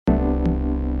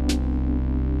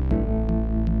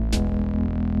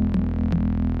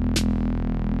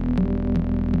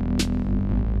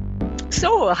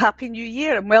So, a happy new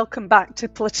year and welcome back to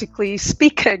Politically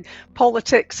Speaking.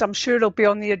 Politics, I'm sure, will be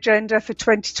on the agenda for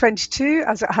 2022,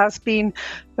 as it has been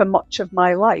for much of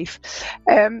my life.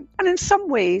 And in some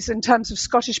ways, in terms of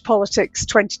Scottish politics,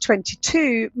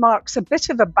 2022 marks a bit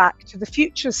of a back to the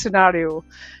future scenario.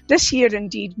 This year,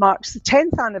 indeed, marks the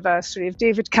 10th anniversary of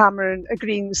David Cameron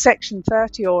agreeing the Section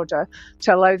 30 order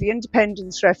to allow the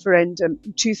independence referendum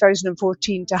in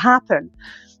 2014 to happen.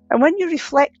 And when you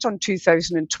reflect on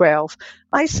 2012,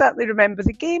 I certainly remember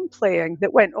the game playing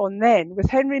that went on then, with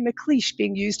Henry McLeish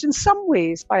being used in some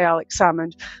ways by Alex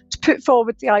Salmond to put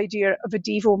forward the idea of a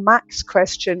Devo Max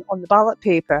question on the ballot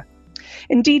paper.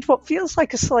 Indeed, what feels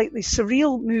like a slightly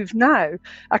surreal move now,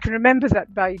 I can remember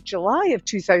that by July of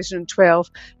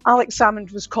 2012, Alex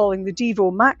Salmond was calling the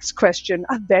Devo Max question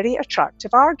a very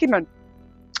attractive argument,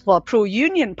 while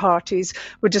pro-union parties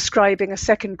were describing a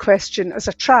second question as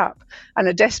a trap and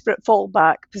a desperate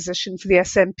fallback position for the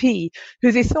SNP,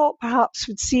 who they thought perhaps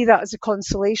would see that as a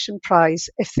consolation prize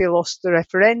if they lost the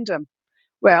referendum.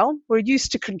 Well, we're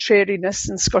used to contrariness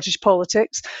in Scottish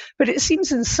politics, but it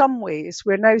seems in some ways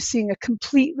we're now seeing a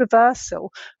complete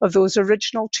reversal of those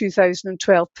original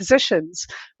 2012 positions,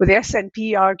 with the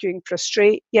SNP arguing for a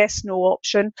straight yes-no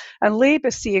option and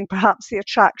Labour seeing perhaps the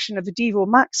attraction of a Devo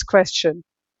Max question.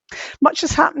 Much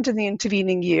has happened in the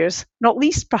intervening years, not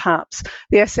least perhaps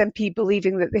the SNP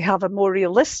believing that they have a more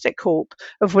realistic hope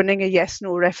of winning a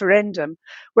yes-no referendum,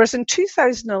 whereas in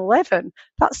 2011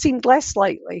 that seemed less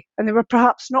likely, and they were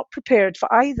perhaps not prepared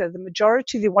for either the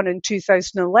majority they won in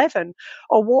 2011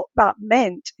 or what that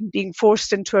meant in being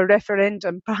forced into a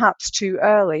referendum perhaps too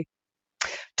early.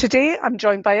 Today I'm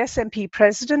joined by SNP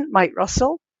President Mike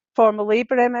Russell, former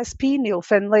Labour MSP Neil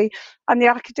Findlay, and the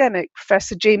academic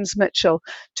Professor James Mitchell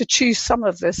to choose some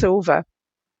of this over.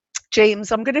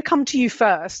 James, I'm going to come to you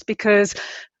first because I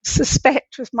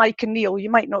suspect with Mike and Neil you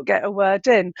might not get a word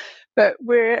in, but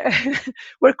we're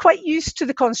quite used to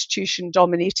the Constitution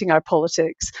dominating our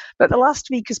politics, but the last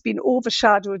week has been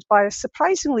overshadowed by a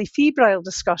surprisingly febrile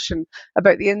discussion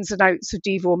about the ins and outs of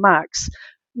Devo Max,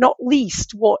 not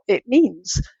least what it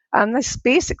means. And this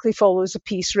basically follows a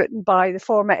piece written by the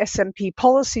former SNP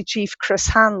policy chief, Chris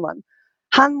Hanlon.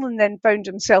 Hanlon then found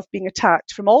himself being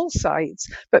attacked from all sides,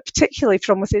 but particularly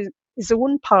from within his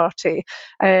own party.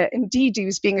 Indeed, he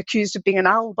was being accused of being an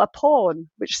Alba pawn,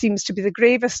 which seems to be the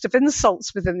gravest of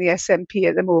insults within the SNP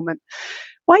at the moment.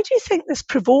 Why do you think this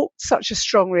provoked such a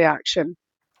strong reaction?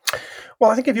 Well,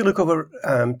 I think if you look over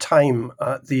time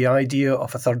at the idea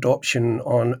of a third option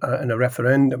in a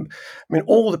referendum, I mean,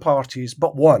 all the parties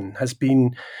but one has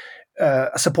been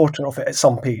a supporter of it at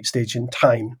some stage in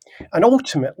time. And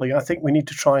ultimately, I think we need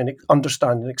to try and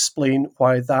understand and explain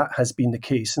why that has been the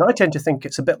case. And I tend to think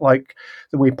it's a bit like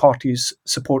the way parties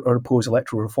support or oppose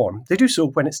electoral reform. They do so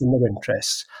when it's in their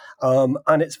interests.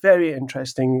 And it's very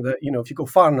interesting that, if you go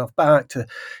far enough back to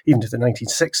even to the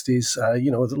 1960s,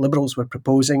 the Liberals were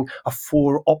proposing a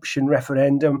 4-option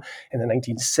referendum. In the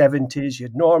 1970s, you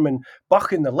had Norman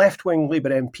Buchan, the left-wing Labour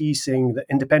MP, saying that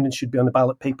independence should be on the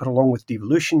ballot paper along with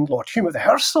devolution. Lord Hume of the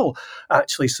Hersal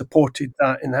actually supported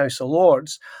that in the House of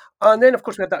Lords. And then, of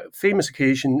course, we had that famous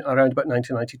occasion around about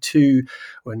 1992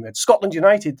 when we had Scotland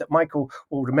United that Michael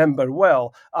will remember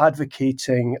well,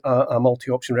 advocating a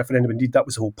multi-option referendum. Indeed, that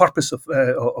was the whole purpose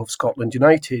of Scotland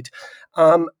United.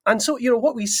 And so,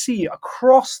 what we see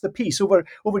across the piece over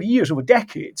years, over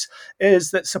decades,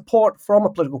 is that support from a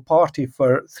political party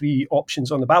for 3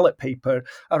 options on the ballot paper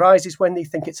arises when they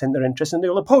think it's in their interest and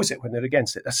they'll oppose it when they're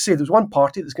against it. As I say, there's one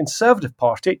party, the Conservative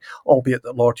Party, albeit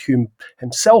that Lord Hume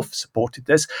himself supported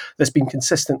this, that's been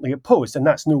consistently opposed, and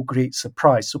that's no great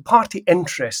surprise. So party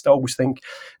interest, I always think,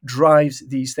 drives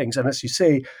these things. And as you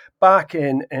say, back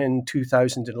in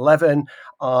 2011,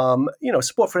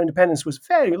 support for independence was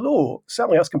very low,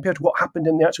 certainly as compared to what happened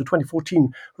in the actual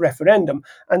 2014 referendum.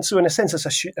 And so in a sense,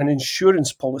 it's an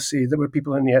insurance policy. There were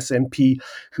people in the SNP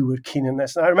who were keen on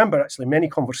this. And I remember actually many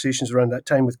conversations around that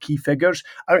time with key figures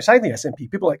outside the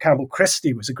SNP. People like Campbell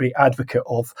Christie was a great advocate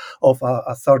of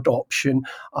a third option.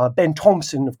 Ben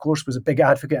Thompson, of course, was a big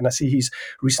advocate, and I see he's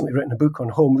recently written a book on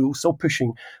home rule, still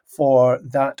pushing for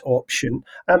that option.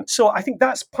 So I think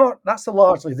that's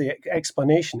largely the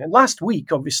explanation. And last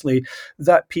week, obviously,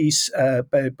 that piece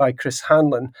by Chris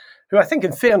Hanlon who I think,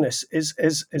 in fairness, is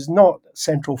not a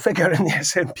central figure in the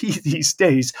SNP these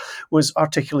days, was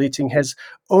articulating his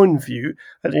own view,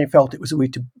 and he felt it was a way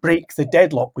to break the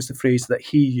deadlock, was the phrase that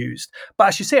he used. But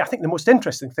as you say, I think the most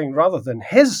interesting thing, rather than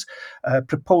his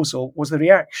proposal, was the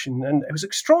reaction, and it was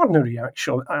extraordinary,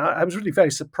 actually. I was really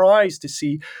very surprised to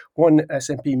see one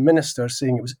SNP minister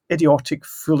saying it was idiotic,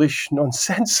 foolish,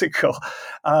 nonsensical,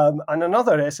 and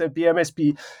another SNP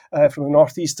MSP from the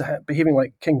Northeast behaving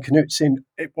like King Canute, saying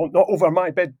it will not over my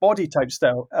dead body type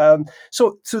style.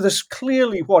 So there's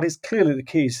clearly, what is clearly the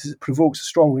case is it provokes a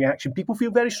strong reaction. People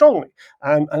feel very strongly,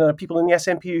 and there are people in the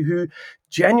SNP who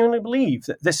genuinely believe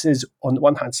that this is, on the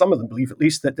one hand, some of them believe at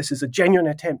least, that this is a genuine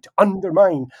attempt to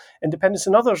undermine independence,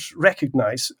 and others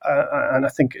recognise, and I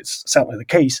think it's certainly the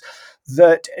case,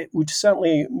 that it would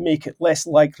certainly make it less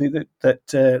likely that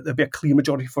there'd be a clear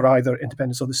majority for either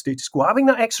independence or the status quo. Having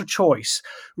that extra choice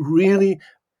really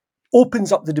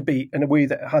opens up the debate in a way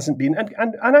that it hasn't been.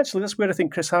 And actually, that's where I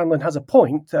think Chris Hanlon has a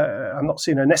point. I'm not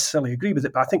saying I necessarily agree with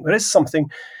it, but I think there is something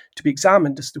to be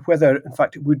examined as to whether, in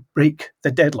fact, it would break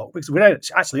the deadlock. Because we're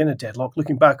actually in a deadlock.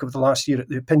 Looking back over the last year at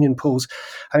the opinion polls,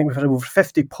 I think we've had over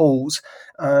 50 polls,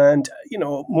 and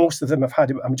most of them have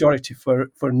had a majority for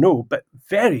no, but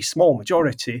very small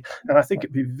majority. And I think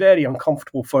it'd be very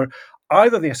uncomfortable for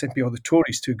either the SNP or the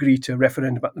Tories to agree to a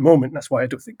referendum at the moment. That's why I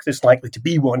don't think there's likely to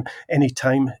be one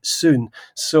anytime soon.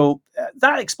 So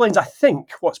that explains, I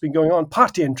think, what's been going on.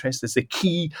 Party interest is the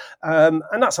key, and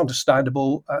that's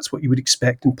understandable. That's what you would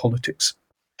expect in politics.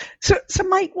 So,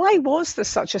 Mike, why was there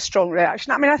such a strong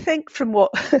reaction? I mean, I think from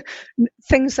what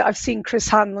things that I've seen Chris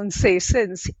Hanlon say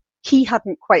since, he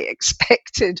hadn't quite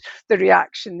expected the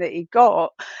reaction that he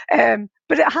got.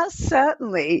 But it has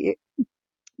certainly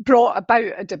brought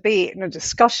about a debate and a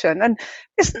discussion. And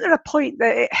isn't there a point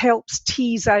that it helps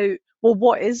tease out, well,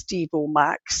 what is Devo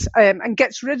Max, and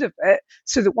gets rid of it,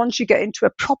 so that once you get into a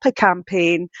proper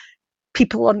campaign,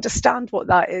 people understand what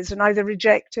that is and either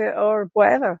reject it or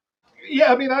whatever?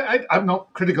 Yeah, I mean, I'm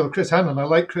not critical of Chris Hanlon. I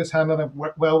like Chris Hanlon. I've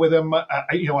worked well with him.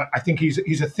 I think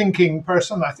he's a thinking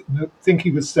person. I think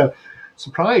he was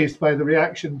surprised by the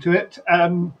reaction to it.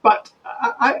 But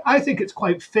I think it's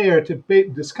quite fair to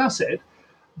discuss it.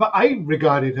 But I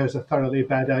regard it as a thoroughly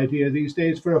bad idea these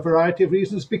days for a variety of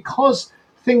reasons, because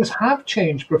things have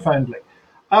changed profoundly.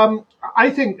 I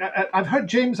think I've heard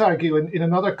James argue in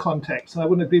another context, and I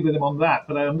wouldn't agree with him on that,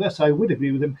 but on this I would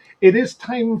agree with him. It is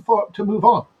time to move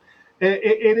on.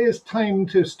 It is time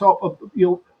to stop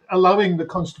allowing the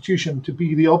Constitution to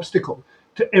be the obstacle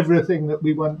to everything that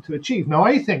we want to achieve. Now,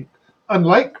 I think,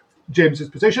 unlike James's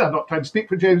position, I'm not trying to speak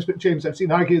for James, but James I've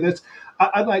seen argue this,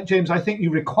 unlike James, I think you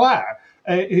require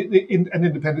an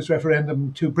independence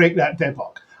referendum to break that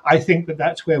deadlock. I think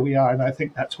that's where we are, and I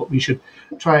think that's what we should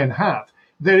try and have.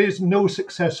 There is no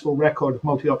successful record of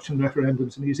multi-option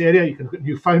referendums in this area. You can look at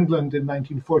Newfoundland in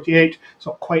 1948. It's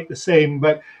not quite the same,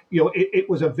 but it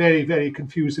was a very, very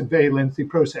confused and very lengthy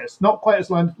process. Not quite as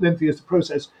lengthy as the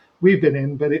process we've been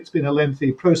in, but it's been a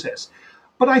lengthy process.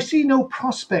 But I see no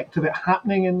prospect of it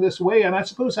happening in this way, and I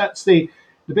suppose that's the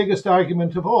biggest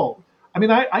argument of all. I mean,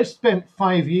 I spent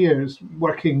 5 years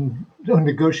working,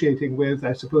 negotiating with,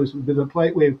 I suppose would be the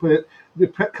polite way to put it, the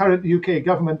current UK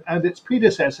government and its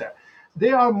predecessor.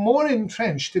 They are more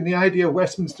entrenched in the idea of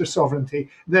Westminster sovereignty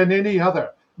than any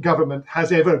other government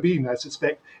has ever been, I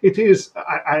suspect. It is,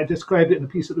 I described it in a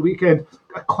piece at the weekend,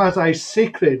 a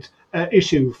quasi-sacred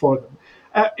issue for them.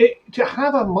 To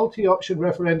have a multi-option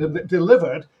referendum that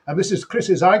delivered, and this is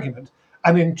Chris's argument,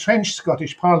 an entrenched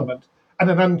Scottish Parliament and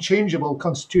an unchangeable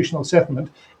constitutional settlement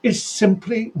is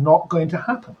simply not going to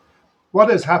happen.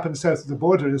 What has happened south of the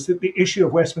border is that the issue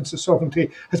of Westminster sovereignty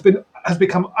has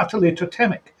become utterly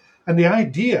totemic. And the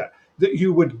idea that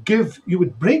you would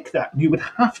break that, and you would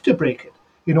have to break it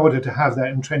in order to have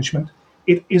that entrenchment,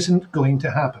 it isn't going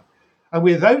to happen. And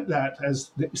without that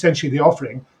as essentially the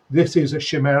offering, this is a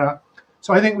chimera.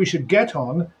 So I think we should get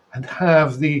on and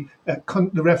have the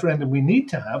referendum we need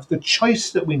to have, the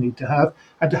choice that we need to have,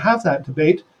 and to have that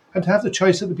debate, and to have the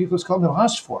choice that the people of Scotland have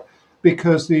asked for,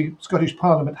 because the Scottish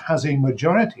Parliament has a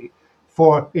majority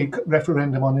for a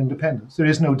referendum on independence. There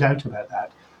is no doubt about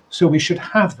that. So we should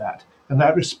have that, and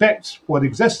that respects what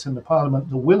exists in the Parliament,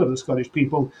 the will of the Scottish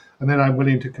people, and then I'm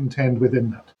willing to contend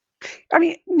within that. I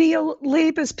mean, Neil,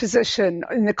 Labour's position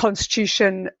in the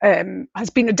Constitution has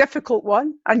been a difficult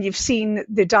one, and you've seen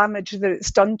the damage that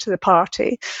it's done to the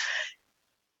party.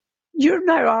 You're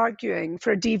now arguing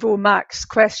for a Devo Max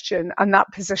question and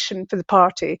that position for the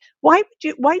party. Why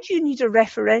do you need a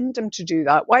referendum to do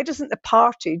that? Why doesn't the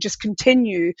party just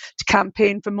continue to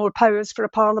campaign for more powers for a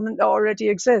parliament that already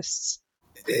exists?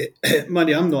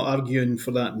 Manny, I'm not arguing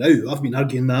for that now. I've been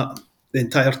arguing that the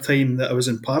entire time that I was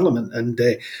in Parliament. And,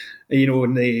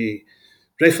 in the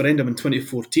referendum in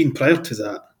 2014, prior to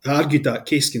that, I argued that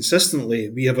case consistently.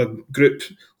 We have a group,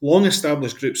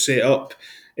 long-established group set up,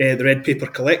 the Red Paper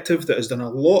Collective, that has done a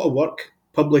lot of work,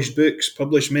 published books,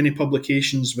 published many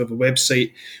publications. We have a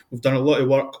website. We've done a lot of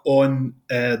work on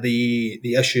the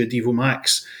issue of Devo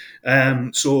Max.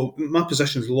 So my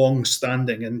position is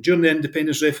long-standing. And during the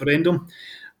independence referendum,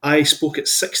 I spoke at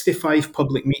 65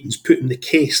 public meetings putting the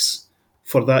case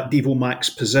for that Devo Max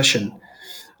position.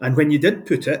 And when I did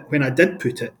put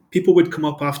it, people would come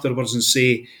up afterwards and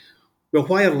say, well,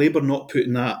 why are Labour not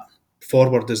putting that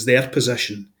forward as their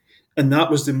position? And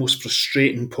that was the most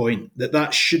frustrating point,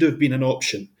 that should have been an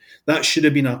option. That should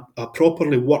have been a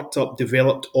properly worked up,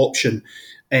 developed option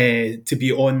to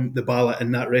be on the ballot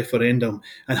in that referendum.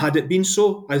 And had it been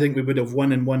so, I think we would have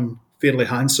won and won fairly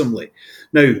handsomely.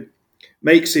 Now,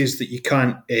 Mike says that you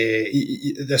can't,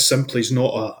 this simply is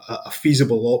not a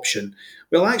feasible option.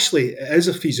 Well, actually, it is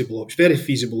a feasible option, very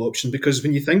feasible option, because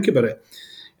when you think about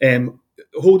it,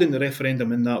 holding the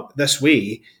referendum in this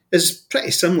way is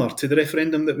pretty similar to the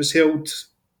referendum that was held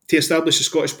to establish the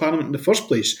Scottish Parliament in the first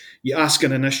place. You ask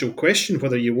an initial question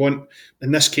whether you want,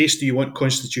 in this case, do you want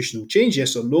constitutional change,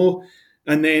 yes or no?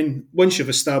 And then once you've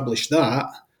established that,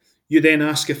 you then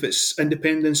ask if it's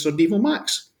independence or Devo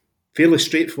Max. Fairly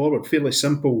straightforward, fairly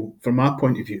simple from my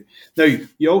point of view. Now,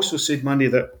 you also said, Mandy,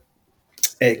 that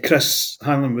Chris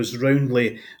Hanlon was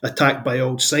roundly attacked by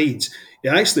all sides. He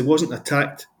actually wasn't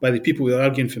attacked by the people who are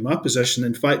arguing for my position.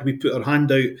 In fact, we put our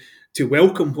hand out to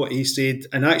welcome what he said.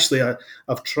 And actually,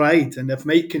 I've tried. And if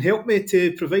Mike can help me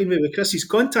to provide me with Chris's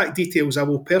contact details, I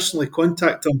will personally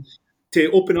contact him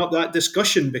to open up that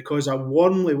discussion, because I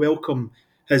warmly welcome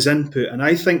his input. And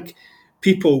I think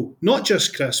people, not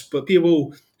just Chris, but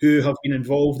people who have been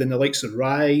involved in the likes of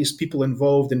Rise, people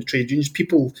involved in trade unions,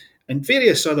 people in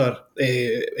various other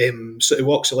sort of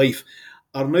walks of life,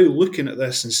 are now looking at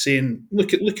this and saying,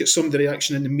 look at some of the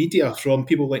reaction in the media from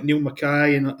people like Neil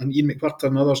Mackay and Ian McWhirter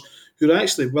and others, who are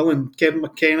actually willing, Kevin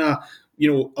McKenna,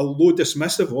 although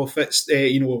dismissive of it,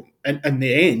 in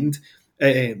the end,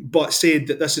 but said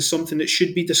that this is something that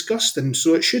should be discussed, and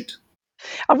so it should.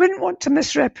 I wouldn't want to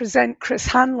misrepresent Chris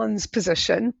Hanlon's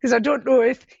position, because I don't know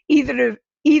if either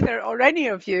or any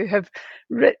of you have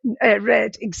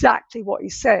read exactly what he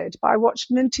said, but I watched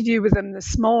an interview with him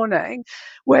this morning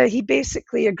where he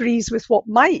basically agrees with what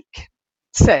Mike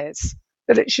says,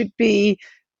 that it should be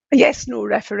a yes-no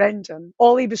referendum.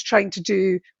 All he was trying to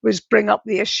do was bring up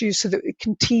the issue so that we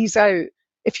can tease out,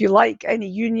 if you like, any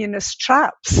unionist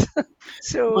traps.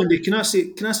 So, Andy, can I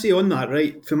say on that,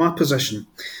 right, from my position,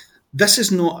 this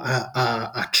is not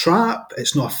a trap,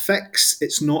 it's not a fix,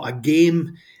 it's not a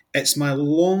game. It's my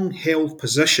long-held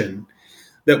position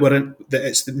that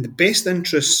it's in the best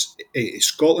interests of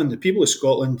Scotland, the people of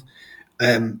Scotland,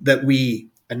 that we,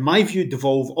 in my view,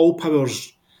 devolve all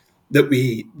powers that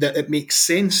it makes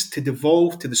sense to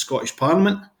devolve to the Scottish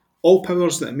Parliament, all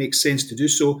powers that it makes sense to do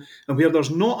so, and where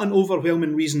there's not an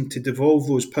overwhelming reason to devolve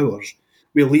those powers,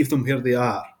 we'll leave them where they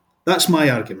are. That's my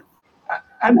argument.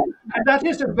 And that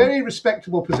is a very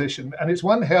respectable position, and it's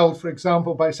one held, for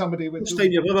example, by somebody with... First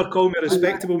time you've ever called me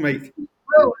respectable, Mike.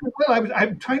 Well,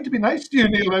 I'm trying to be nice to you,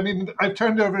 Neil. I mean, I've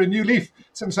turned over a new leaf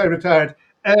since I retired.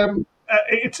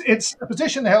 It's a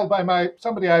position held by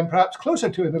somebody I'm perhaps closer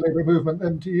to in the Labour movement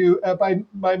than to you,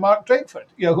 by Mark Drakeford,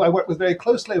 who I worked with very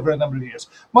closely over a number of years.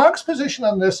 Mark's position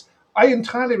on this, I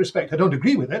entirely respect. I don't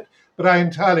agree with it, but I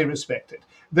entirely respect it.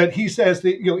 That he says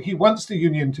that he wants the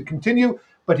union to continue,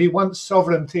 but he wants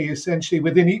sovereignty essentially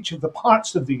within each of the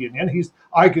parts of the union. He's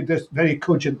argued this very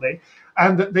cogently,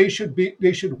 and that they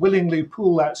should willingly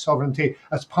pool that sovereignty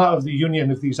as part of the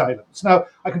union of these islands. Now,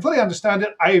 I can fully understand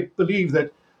it. I believe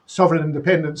that sovereign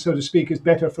independence, so to speak, is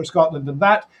better for Scotland than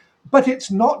that, but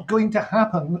it's not going to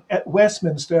happen at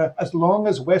Westminster as long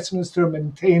as Westminster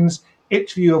maintains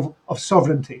its view of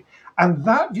sovereignty. And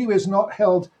that view is not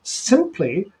held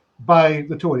simply by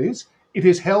the Tories, it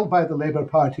is held by the Labour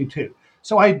Party too.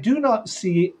 So I do not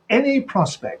see any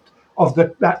prospect of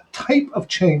that type of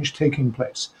change taking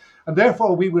place. And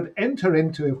therefore we would enter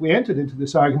into, if we entered into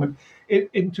this argument,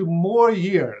 into more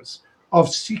years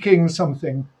of seeking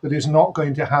something that is not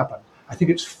going to happen. I think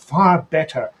it's far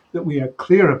better that we are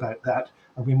clear about that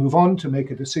and we move on to make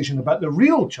a decision about the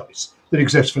real choice that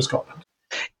exists for Scotland.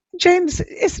 James,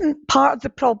 isn't part of the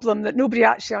problem that nobody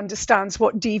actually understands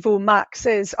what Devo Max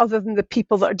is, other than the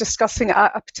people that are discussing it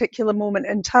at a particular moment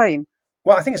in time?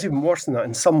 Well, I think it's even worse than that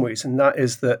in some ways, and that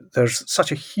is that there's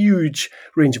such a huge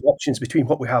range of options between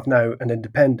what we have now and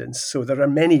independence. So there are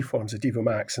many forms of Devo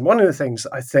Max. And one of the things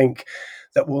I think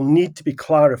that will need to be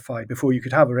clarified before you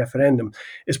could have a referendum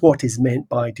is what is meant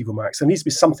by Devo Max. There needs to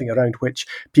be something around which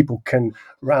people can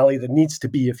rally. There needs to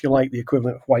be, if you like, the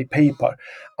equivalent of white paper.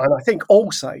 And I think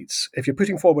all sides, if you're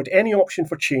putting forward any option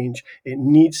for change, it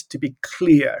needs to be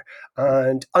clear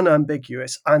and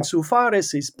unambiguous, and so far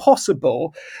as is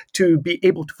possible, to be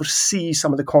able to foresee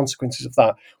some of the consequences of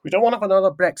that. We don't want to have another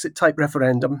Brexit-type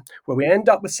referendum where we end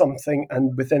up with something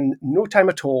and within no time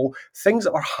at all, things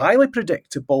that are highly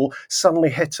predictable suddenly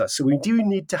hit us. So we do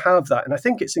need to have that. And I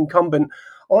think it's incumbent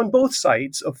on both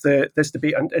sides of this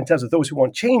debate, and in terms of those who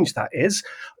want change, that is,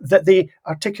 that they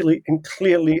articulate and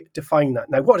clearly define that.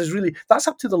 Now, that's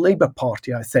up to the Labour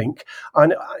Party, I think.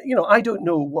 And, I don't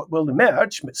know what will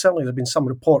emerge, but certainly there have been some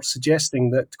reports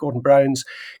suggesting that Gordon Brown's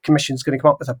commission is going to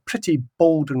come up with a pretty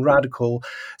bold and radical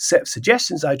set of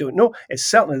suggestions. I don't know. It's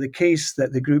certainly the case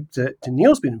that the group that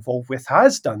Neil's been involved with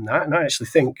has done that. And I actually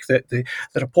think that the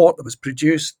report that was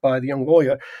produced by the young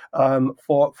lawyer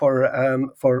for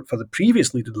the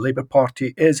previous leader of the Labour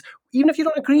Party is, even if you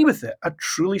don't agree with it, a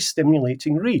truly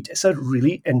stimulating read. It's a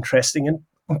really interesting and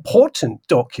important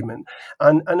document,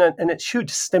 and it should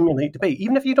stimulate debate,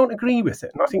 even if you don't agree with it.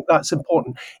 And I think that's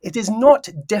important. It is not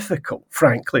difficult,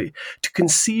 frankly, to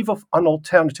conceive of an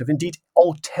alternative, indeed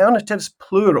alternatives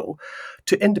plural,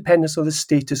 to independence of the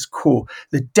status quo.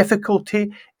 The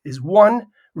difficulty is, one,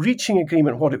 reaching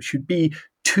agreement on what it should be,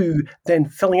 two, then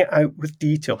filling it out with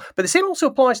detail. But the same also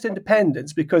applies to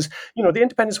independence, because, the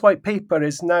independence white paper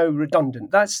is now redundant.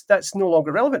 That's no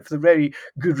longer relevant for the very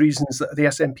good reasons that the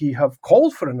SNP have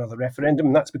called for another referendum,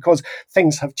 and that's because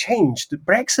things have changed.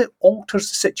 Brexit alters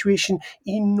the situation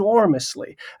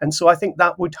enormously. And so I think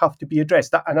that would have to be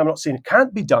addressed. And I'm not saying it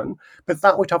can't be done, but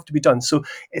that would have to be done. So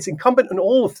it's incumbent on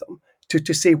all of them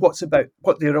to say what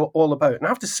they're all about. And I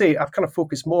have to say, I've kind of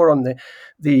focused more on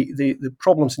the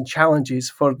problems and challenges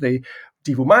for the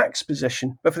Devo Max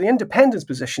position, but for the independence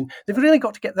position, they've really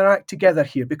got to get their act together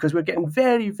here, because we're getting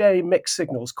very, very mixed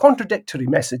signals, contradictory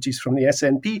messages from the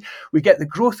SNP. We get the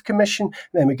Growth Commission,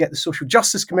 then we get the Social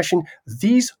Justice Commission.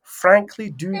 These, frankly,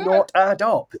 do not add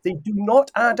up. They do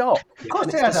not add up. Of course,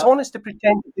 and it's dishonest to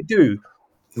pretend that they do.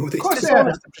 Of course, they add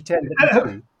up.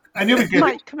 I knew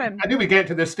we'd get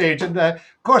to this stage, and of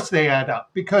course they add up,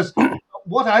 because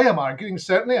what I am arguing,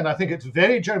 certainly, and I think it's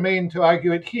very germane to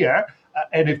argue it here,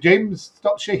 and if James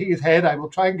stops shaking his head, I will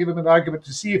try and give him an argument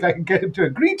to see if I can get him to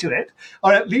agree to it,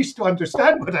 or at least to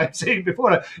understand what I'm saying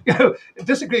before.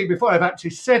 Disagreeing before I've actually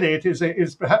said it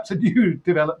is perhaps a new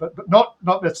development, but not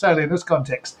necessarily in this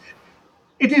context.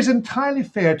 It is entirely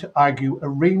fair to argue a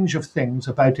range of things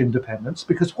about independence,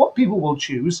 because what people will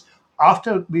choose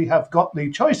after we have got the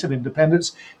choice of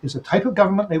independence is the type of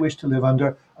government they wish to live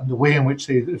under, and the way in which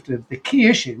the key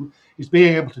issue is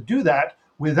being able to do that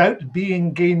without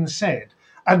being gainsaid.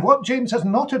 And what James has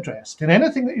not addressed in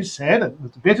anything that he's said, and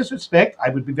with the greatest respect, I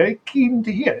would be very keen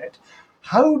to hear it,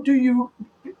 how do you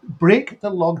break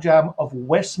the logjam of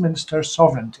Westminster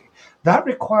sovereignty? That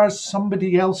requires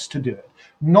somebody else to do it,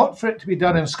 not for it to be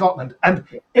done in Scotland. And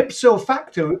ipso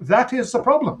facto, that is the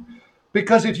problem.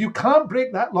 Because if you can't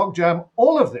break that logjam,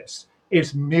 all of this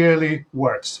is merely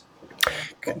words.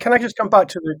 Can I just come back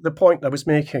to the point I was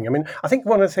making? I mean, I think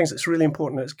one of the things that's really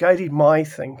important that's guided my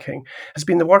thinking has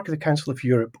been the work of the Council of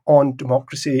Europe on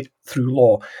democracy through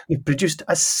law. They've produced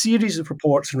a series of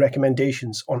reports and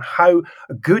recommendations on how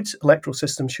a good electoral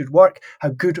system should work, how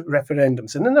good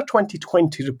referendums. And in their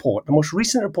 2020 report, the most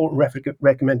recent report and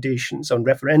recommendations on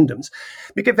referendums,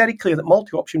 make it very clear that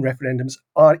multi-option referendums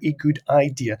are a good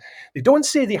idea. They don't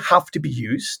say they have to be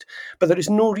used, but there is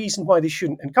no reason why they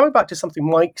shouldn't. And coming back to something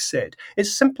Mike said,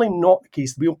 it's simply not the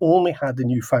case that we only had the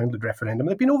Newfoundland referendum.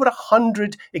 There have been over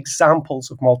 100 examples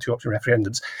of multi-option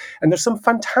referendums, and there's some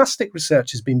fantastic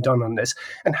research has been done on this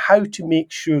and how to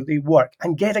make sure they work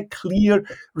and get a clear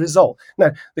result.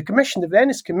 Now, the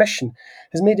Venice Commission,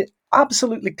 has made it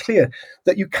absolutely clear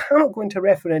that you cannot go into a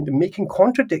referendum making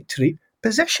contradictory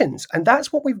positions. And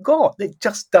that's what we've got. It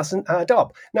just doesn't add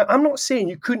up. Now, I'm not saying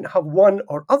you couldn't have one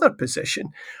or other position,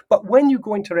 but when you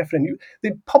go into a referendum,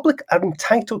 the public are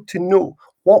entitled to know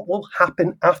what will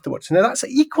happen afterwards. Now, that's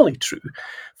equally true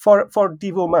for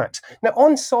Devo Max. Now,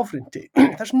 on sovereignty,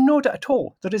 there's no doubt at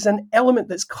all. There is an element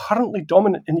that's currently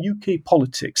dominant in UK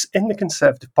politics, in the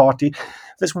Conservative Party,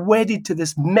 that's wedded to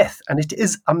this myth, and it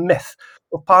is a myth,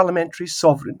 of parliamentary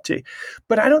sovereignty.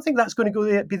 But I don't think that's going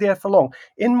to be there for long.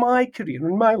 In my career,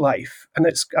 in my life, and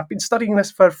I've been studying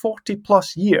this for 40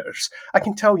 plus years, I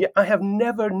can tell you I have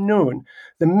never known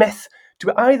the myth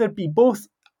to either be both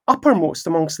uppermost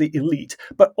amongst the elite,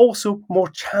 but also more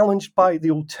challenged by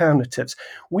the alternatives.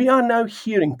 We are now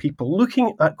hearing people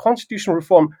looking at constitutional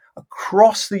reform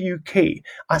across the UK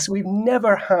as we've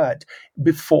never had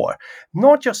before,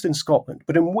 not just in Scotland,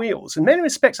 but in Wales. In many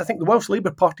respects, I think the Welsh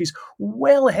Labour Party is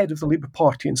well ahead of the Labour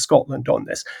Party in Scotland on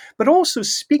this. But also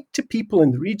speak to people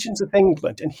in the regions of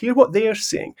England and hear what they're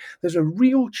saying. There's a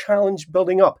real challenge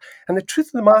building up. And the truth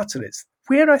of the matter is,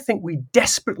 where I think we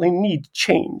desperately need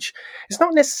change is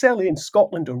not necessarily in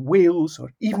Scotland or Wales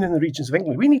or even in the regions of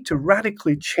England. We need to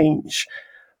radically change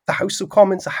the House of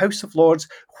Commons, the House of Lords,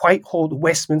 Whitehall, the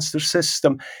Westminster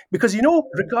system. Because,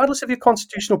 regardless of your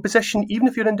constitutional position, even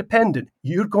if you're independent,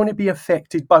 you're going to be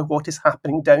affected by what is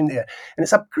happening down there. And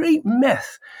it's a great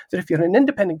myth that if you're an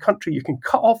independent country, you can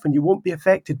cut off and you won't be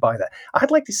affected by that. I'd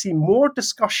like to see more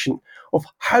discussion of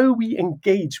how we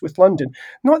engage with London,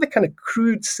 not the kind of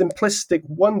crude, simplistic,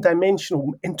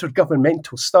 one-dimensional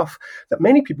intergovernmental stuff that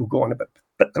many people go on about,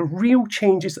 but the real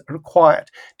changes that are required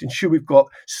to ensure we've got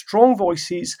strong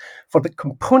voices for the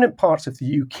component parts of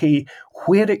the UK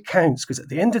where it counts. Because at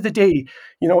the end of the day,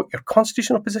 your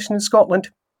constitutional position in Scotland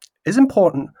is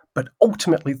important, but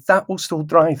ultimately that will still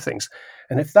drive things.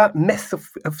 And if that myth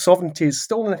of sovereignty is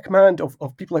still in the command of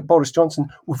people like Boris Johnson,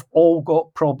 we've all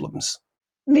got problems.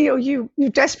 Neil, you're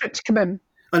desperate to come in.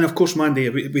 And of course, Mandy,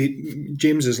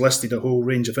 James has listed a whole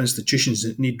range of institutions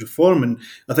that need reform, and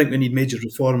I think we need major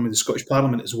reform with the Scottish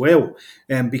Parliament as well.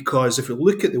 Because if we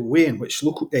look at the way in which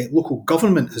local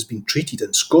government has been treated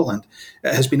in Scotland,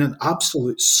 it has been an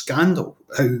absolute scandal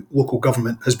how local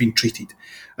government has been treated.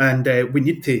 And we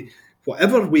need to,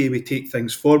 whatever way we take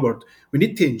things forward, we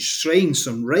need to enshrine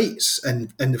some rights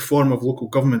in the form of local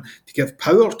government to give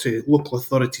power to local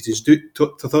authorities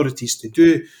to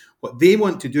do what they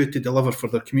want to do to deliver for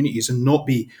their communities and not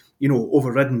be,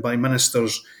 overridden by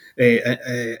ministers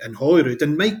in Holyrood.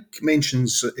 And Mike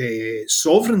mentions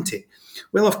sovereignty.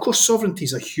 Well, of course, sovereignty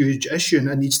is a huge issue and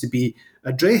it needs to be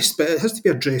addressed, but it has to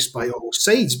be addressed by all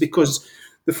sides, because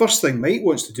the first thing Mike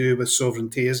wants to do with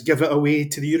sovereignty is give it away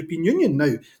to the European Union.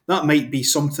 Now, that might be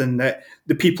something that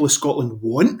the people of Scotland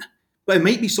want, but it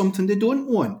might be something they don't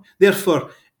want.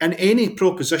 Therefore, in any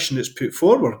proposition that's put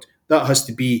forward, that has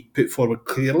to be put forward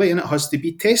clearly and it has to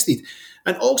be tested.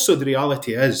 And also the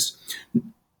reality of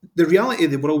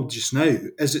the world just now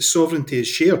is that sovereignty is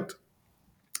shared.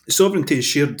 Sovereignty is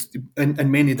shared in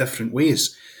many different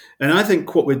ways. And I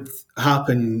think what would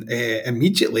happen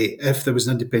immediately if there was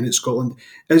an independent Scotland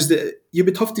is that you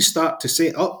would have to start to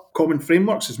set up common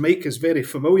frameworks, as Mike is very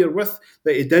familiar with,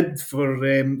 that he did for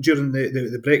during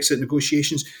the Brexit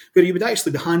negotiations, where you would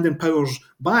actually be handing powers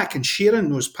back and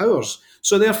sharing those powers.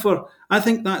 So therefore, I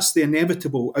think that's the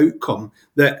inevitable outcome,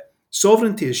 that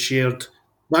sovereignty is shared.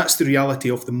 That's the reality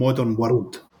of the modern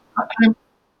world.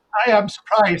 I am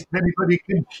surprised that anybody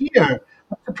can hear.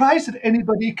 I'm surprised that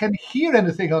anybody can hear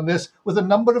anything on this with a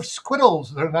number of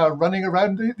squirrels that are now running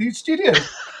around these studios.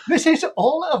 This is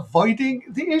all avoiding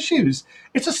the issues.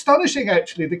 It's astonishing,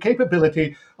 actually, the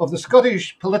capability of the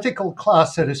Scottish political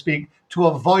class, so to speak, to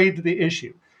avoid the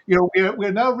issue.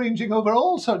 We're now ranging over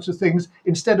all sorts of things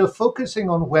instead of focusing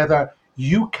on whether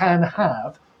you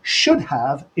should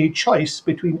have a choice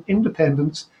between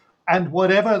independence and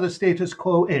whatever the status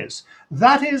quo is.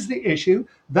 That is the issue.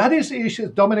 That is the issue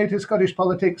that dominated Scottish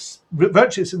politics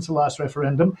virtually since the last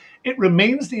referendum. It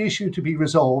remains the issue to be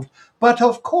resolved. But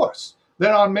of course,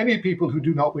 there are many people who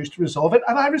do not wish to resolve it,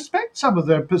 and I respect some of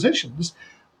their positions.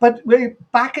 But we're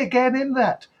back again in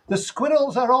that. The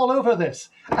squirrels are all over this.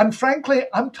 And frankly,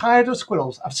 I'm tired of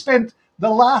squirrels. I've spent the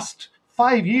last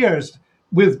 5 years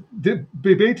with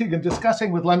debating and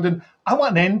discussing with London. I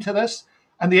want an end to this.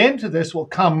 And the end to this will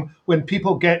come when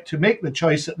people get to make the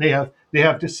choice that they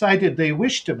have decided they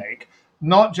wish to make,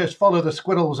 not just follow the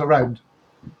squirrels around.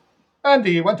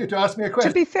 Andy, you wanted to ask me a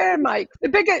question. To be fair, Mike,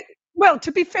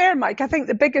 I think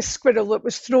the biggest squirrel that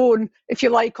was thrown, if you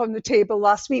like, on the table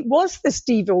last week was this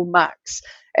Devo Max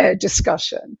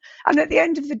discussion. And at the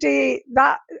end of the day,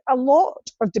 that a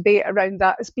lot of debate around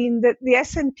that has been that the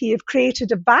SNP have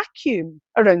created a vacuum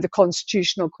around the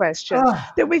constitutional question,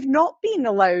 that we've not been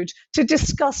allowed to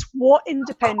discuss what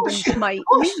independence might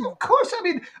mean. Of course. I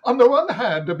mean, on the one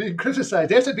hand, they're being criticised.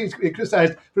 The SNP is being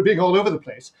criticised for being all over the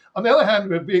place. On the other hand,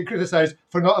 we're being criticised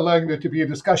for not allowing there to be a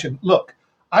discussion. Look,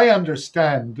 I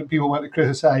understand that people want to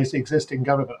criticise the existing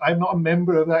government. I'm not a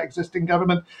member of that existing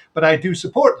government, but I do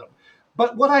support them.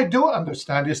 But what I don't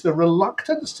understand is the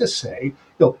reluctance to say,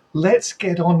 let's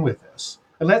get on with this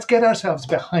and let's get ourselves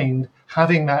behind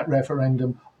having that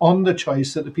referendum on the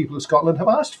choice that the people of Scotland have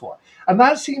asked for. And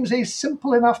that seems a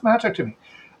simple enough matter to me.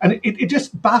 And it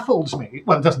just baffles me.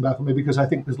 Well, it doesn't baffle me because I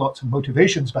think there's lots of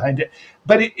motivations behind it,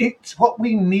 but it's what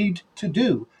we need to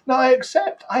do. Now, I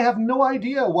accept I have no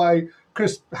idea why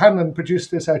Chris Hanlon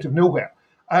produced this out of nowhere.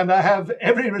 And I have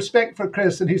every respect for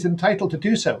Chris, and he's entitled to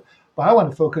do so. But I want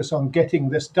to focus on getting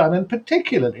this done, and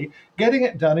particularly getting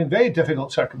it done in very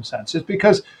difficult circumstances,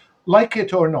 because like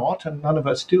it or not, and none of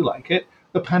us do like it,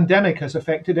 the pandemic has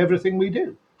affected everything we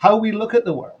do, how we look at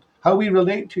the world, how we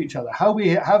relate to each other, how we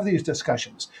have these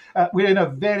discussions. We're in a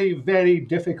very, very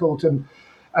difficult and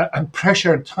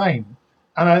pressured time.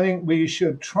 And I think we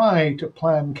should try to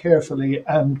plan carefully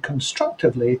and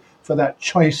constructively for that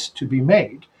choice to be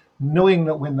made, knowing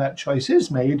that when that choice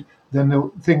is made, then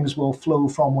the things will flow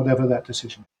from whatever that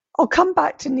decision is. I'll come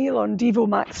back to Neil on Devo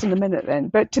Max in a minute then.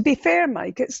 But to be fair,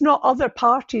 Mike, it's not other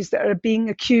parties that are being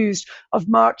accused of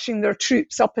marching their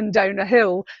troops up and down a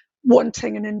hill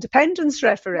wanting an independence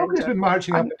referendum. Nobody's been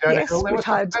marching up and down a hill. There was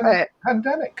a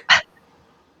pandemic.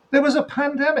 There was a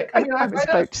pandemic. I was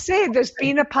about to say, there's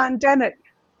been a pandemic.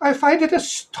 I find it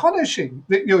astonishing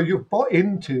that you've bought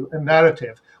into a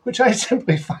narrative, which I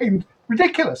simply find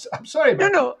ridiculous. I'm sorry,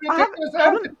 but no, I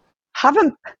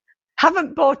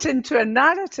haven't bought into a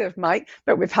narrative, Mike,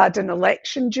 but we've had an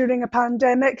election during a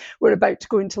pandemic. We're about to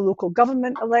go into local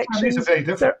government elections. These are very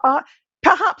different.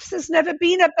 Perhaps there's never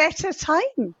been a better time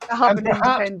to have an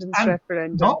independence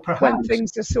referendum when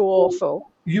things are so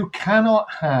awful. You cannot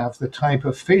have the type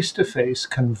of face-to-face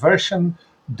conversion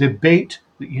debate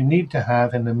that you need to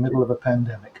have in the middle of a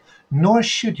pandemic, nor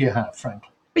should you have, frankly.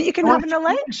 But you can have an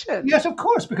election. Yes, of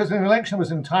course, because an election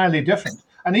was entirely different.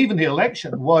 And even the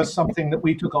election was something that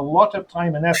we took a lot of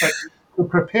time and effort to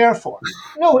prepare for.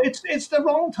 No, it's the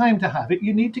wrong time to have it.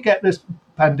 You need to get this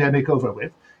pandemic over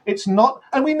with. It's not,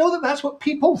 and we know that that's what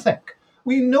people think.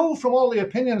 We know from all the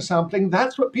opinion sampling,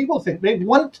 that's what people think. They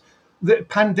want the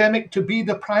pandemic to be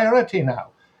the priority now.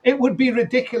 It would be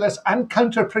ridiculous and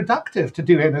counterproductive to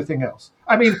do anything else.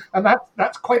 I mean, and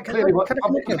that's quite clearly what...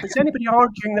 Is anybody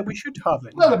arguing that we should have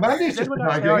it? Well, the Mandy's just been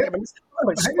arguing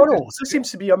it. Squirrels. There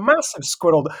seems to be a massive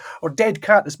squirrel or dead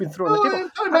cat that's been thrown on the table.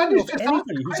 I don't know of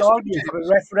anybody who's arguing for a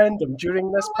referendum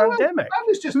during this pandemic.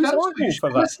 Who's arguing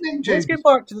for that? Let's get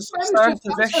back to the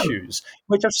substantive issues,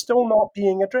 which are still not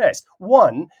being addressed.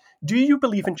 One, do you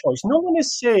believe in choice? No one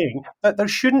is saying that there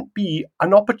shouldn't be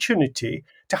an opportunity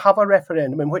to have a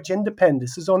referendum in which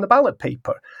independence is on the ballot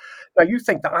paper. Now, you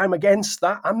think that I'm against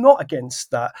that. I'm not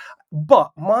against that.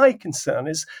 But my concern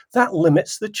is that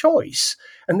limits the choice.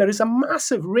 And there is a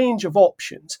massive range of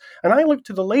options. And I look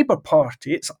to the Labour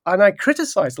Party, and I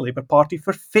criticise the Labour Party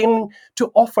for failing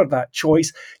to offer that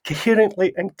choice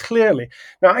coherently and clearly.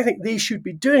 Now, I think they should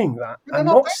be doing that. I'm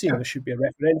not saying there should be a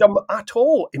referendum at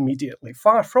all immediately,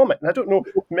 far from it. And I don't know,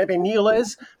 maybe Neil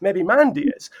is, maybe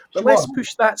Mandy is. But let's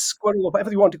push that squirrel, or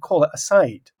whatever you want to call it,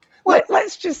 aside. Well,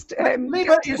 let's just...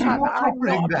 Labour is not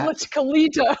offering that. Political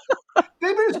leader.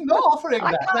 Labour is not offering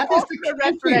that. That is the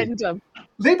referendum.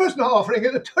 Labour's not offering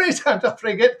it. The Tories aren't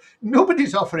offering it.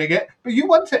 Nobody's offering it. But you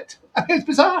want it. It's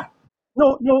bizarre.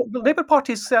 No, the Labour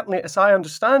Party is certainly, as I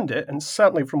understand it, and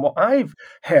certainly from what I've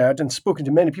heard and spoken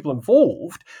to many people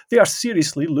involved, they are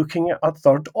seriously looking at a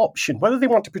third option. Whether they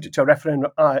want to put it to a referendum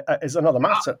is another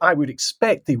matter. I would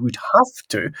expect they would have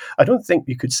to. I don't think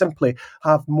we could simply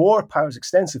have more powers,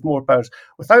 extensive more powers,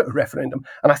 without a referendum.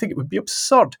 And I think it would be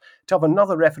absurd to have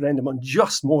another referendum on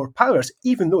just more powers,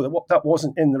 even though that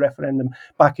wasn't in the referendum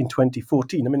back in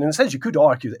 2014. I mean, in a sense, you could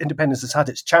argue that independence has had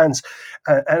its chance,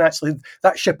 and actually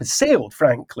that ship has sailed,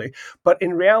 frankly. But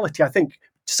in reality, I think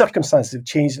circumstances have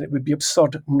changed, and it would be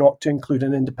absurd not to include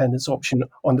an independence option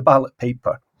on the ballot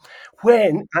paper.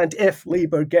 When and if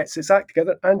Labour gets its act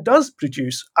together and does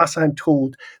produce, as I'm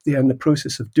told they are in the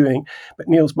process of doing, but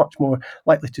Neil's much more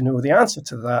likely to know the answer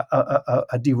to that,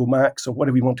 a Devo Max, or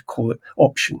whatever you want to call it,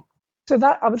 option. So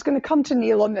that I was going to come to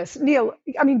Neil on this. Neil,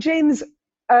 I mean, James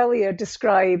earlier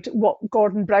described what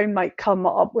Gordon Brown might come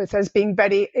up with as being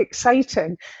very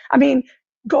exciting. I mean,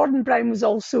 Gordon Brown was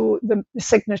also the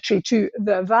signatory to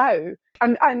the vow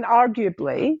and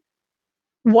arguably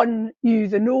won you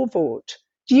the no vote.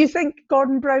 Do you think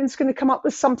Gordon Brown's going to come up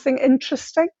with something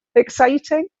interesting,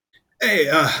 exciting?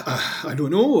 I don't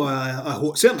know.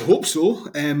 I certainly hope so.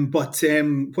 But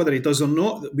whether he does or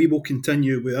not, we will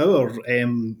continue with our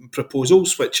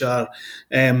proposals, which are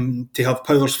to have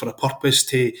powers for a purpose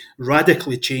to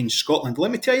radically change Scotland. Let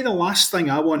me tell you the last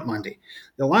thing I want, Mandy.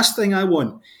 The last thing I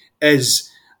want is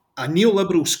a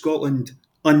neoliberal Scotland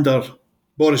under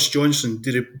Boris Johnson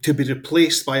to be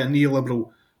replaced by a neoliberal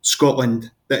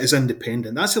Scotland that is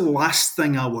independent. That's the last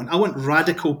thing I want. I want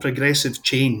radical progressive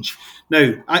change.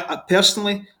 Now, I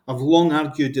personally, I've long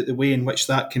argued that the way in which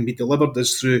that can be delivered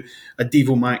is through a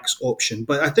Devo Max option.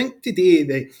 But I think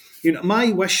today,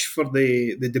 my wish for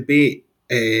the debate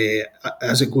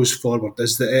as it goes forward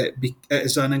is that it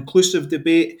is an inclusive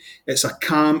debate. It's a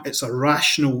calm, it's a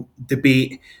rational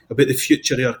debate about the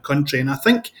future of our country. And I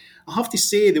think I have to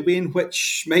say the way in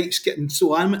which Mike's getting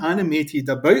so animated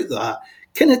about that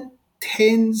kind of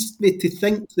tends me to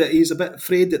think that he's a bit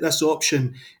afraid that this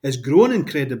option is grown in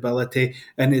credibility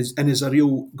and is a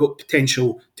real got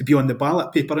potential to be on the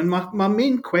ballot paper. And my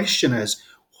main question is,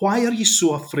 why are you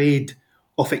so afraid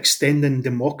of extending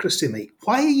democracy, Mike?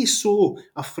 Why are you so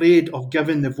afraid of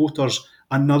giving the voters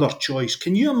another choice?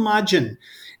 Can you imagine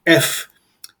if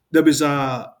there was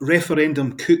a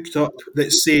referendum cooked up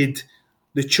that said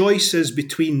the choice is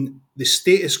between the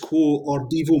status quo or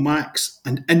Devo Max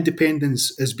and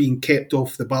independence is being kept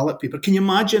off the ballot paper? Can you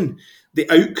imagine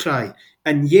the outcry?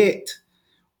 And yet,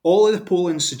 all of the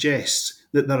polling suggests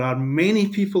that there are many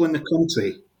people in the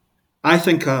country, I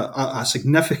think a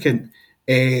significant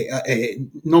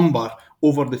number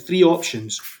over the three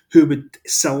options, who would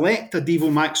select a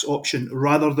Devo Max option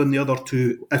rather than the other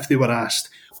two if they were asked.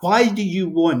 Why do you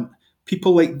want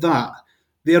people like that,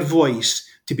 their voice,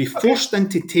 to be forced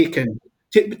into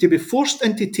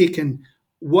taking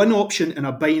one option in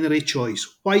a binary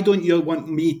choice? Why don't you want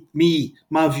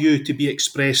my view to be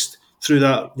expressed through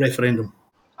that referendum?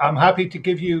 I'm happy to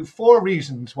give you 4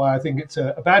 reasons why I think it's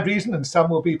a bad reason, and some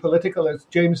will be political, as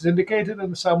James has indicated,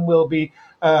 and some will be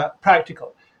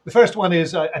practical. The first one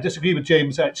is I disagree with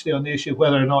James, actually, on the issue of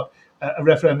whether or not a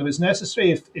referendum is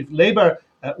necessary. If Labour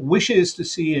wishes to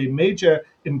see a major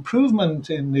improvement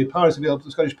in the powers available to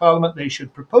the Scottish Parliament, they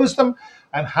should propose them,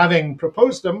 and having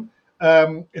proposed them,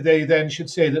 they then should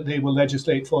say that they will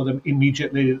legislate for them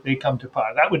immediately that they come to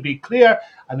power. That would be clear,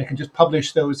 and they can just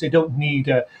publish those. They don't need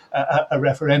a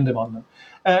referendum on them.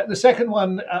 The second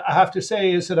one, I have to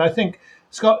say, is that I think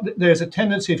there's a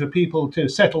tendency for people to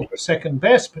settle for second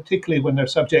best, particularly when they're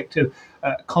subject to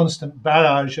constant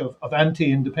barrage of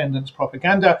anti-independence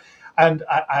propaganda. And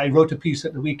I wrote a piece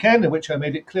at the weekend in which I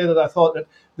made it clear that I thought that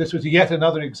this was yet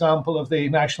another example of the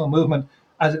national movement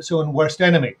as its own worst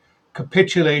enemy,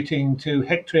 capitulating to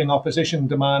hectoring opposition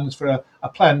demands for a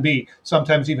plan B,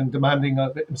 sometimes even demanding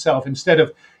of it himself instead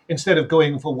of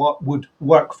going for what would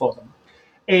work for them.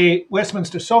 A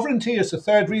Westminster sovereignty is the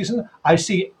third reason. I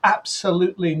see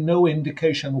absolutely no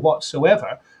indication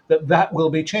whatsoever that that will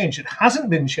be changed. It hasn't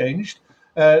been changed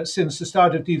since the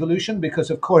start of devolution because,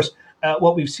 of course,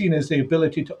 what we've seen is the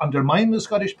ability to undermine the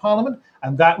Scottish Parliament,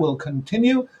 and that will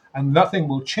continue, and nothing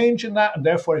will change in that. And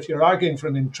therefore, if you're arguing for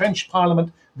an entrenched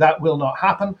Parliament, that will not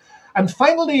happen. And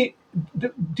finally,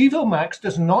 Devo Max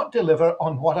does not deliver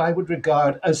on what I would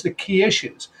regard as the key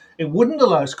issues. It wouldn't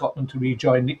allow Scotland to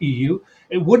rejoin the EU.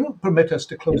 It wouldn't permit us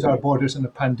to close our borders in a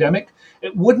pandemic.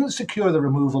 It wouldn't secure the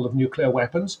removal of nuclear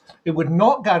weapons. It would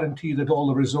not guarantee that all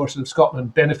the resources of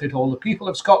Scotland benefit all the people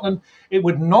of Scotland. It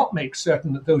would not make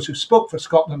certain that those who spoke for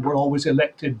Scotland were always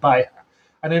elected by her.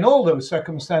 And in all those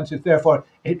circumstances, therefore,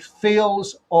 it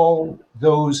fails all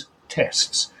those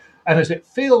tests. And as it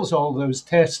fails all those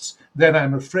tests, then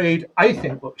I'm afraid, I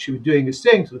think what she was doing is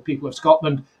saying to the people of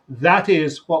Scotland, that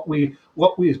is what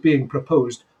is being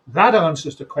proposed. That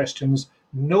answers the questions.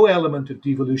 No element of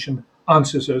devolution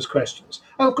answers those questions.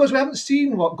 And of course, we haven't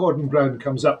seen what Gordon Brown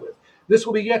comes up with. This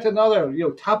will be yet another,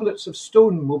 tablets of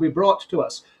stone will be brought to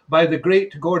us by the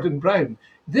great Gordon Brown.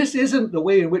 This isn't the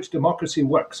way in which democracy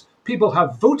works. People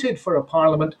have voted for a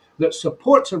parliament that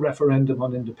supports a referendum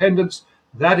on independence.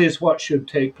 That is what should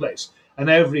take place. And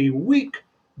every week,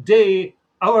 day,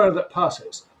 hour that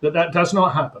passes, that does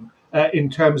not happen in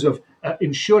terms of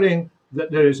ensuring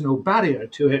that there is no barrier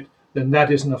to it, then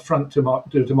that is an affront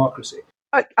to democracy.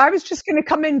 I was just going to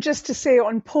come in just to say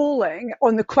on polling,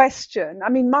 on the question,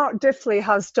 Mark Diffley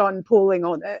has done polling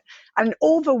on it, and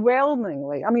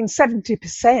overwhelmingly,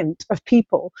 70% of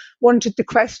people wanted the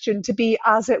question to be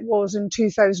as it was in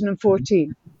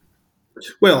 2014.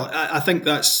 Well, I think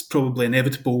that's probably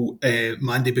inevitable,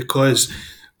 Mandy, because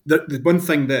the one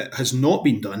thing that has not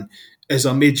been done is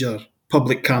a major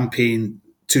public campaign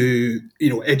to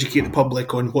educate the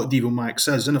public on what Devo Max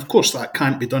is. And of course, that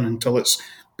can't be done until it's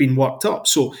been worked up.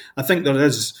 So I think there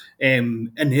is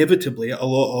inevitably a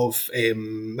lot of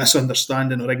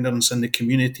misunderstanding or ignorance in the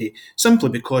community simply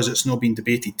because it's not been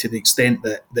debated to the extent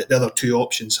that the other two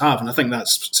options have. And I think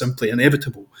that's simply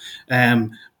inevitable.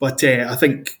 But I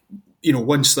think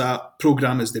once that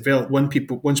programme is developed,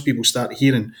 once people start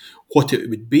hearing what it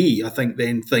would be, I think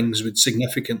then things would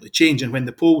significantly change. And when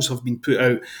the polls have been put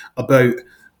out about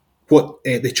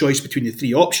the choice between the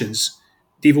three options,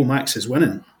 Devo Max is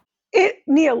winning.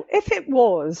 Neil, if it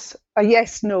was a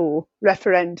yes-no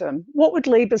referendum, what would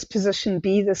Labour's position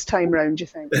be this time round, do you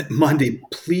think? Mandy,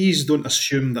 please don't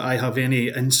assume that I have any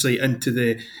insight into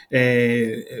the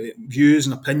views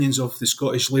and opinions of the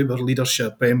Scottish Labour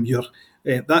leadership.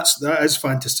 That is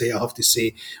fantasy, I have to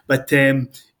say. But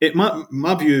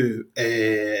my view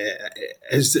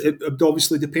is it would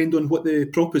obviously depend on what the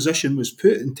proposition was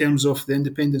put in terms of the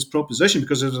independence proposition,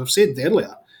 because as I've said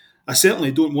earlier, I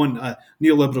certainly don't want a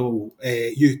neoliberal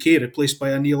UK replaced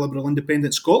by a neoliberal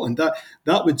independent Scotland.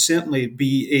 That would certainly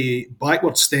be a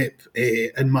backward step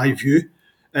in my view.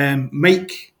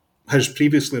 Mike has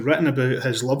previously written about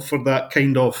his love for that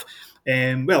kind of,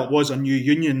 it was a new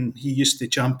union he used to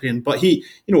champion, but I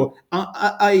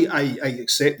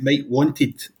accept Mike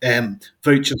wanted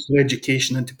vouchers for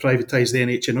education and to privatise the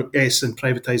NHS and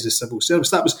privatise the civil service.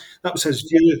 That was his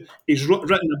view. He's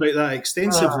written about that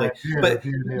extensively.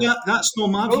 That's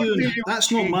not my view.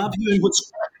 That's not my view.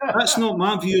 That's not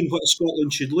my view on what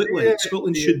Scotland should look like.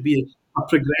 Scotland should be a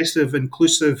progressive,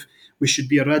 inclusive. We should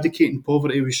be eradicating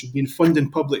poverty. We should be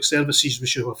funding public services. We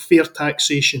should have fair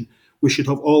taxation. We should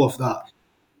have all of that.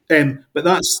 But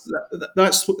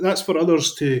that's for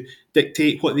others to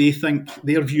dictate what they think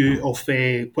their view of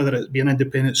whether it be an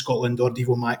independent Scotland or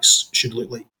Devo Max should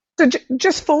look like. So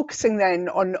just focusing then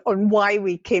on why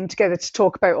we came together to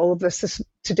talk about all of this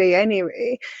today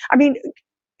anyway. I mean,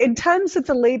 in terms of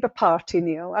the Labour Party,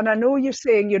 Neil, and I know you're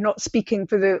saying you're not speaking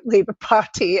for the Labour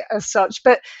Party as such,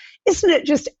 but isn't it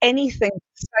just anything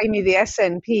to stymie the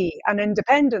SNP and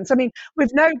independence? I mean,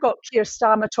 we've now got Keir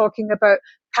Starmer talking about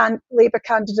Labour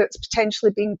candidates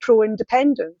potentially being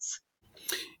pro-independence.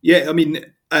 Yeah, I mean,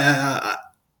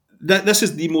 this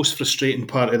is the most frustrating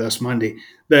part of this, Mandy,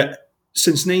 that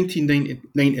since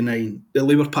 1999, the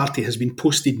Labour Party has been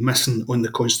posted missing on the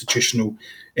constitutional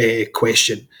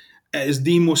question. It is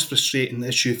the most frustrating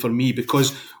issue for me,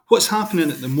 because what's happening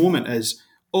at the moment is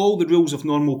all the rules of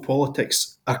normal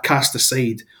politics are cast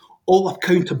aside. All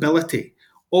accountability,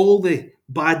 all the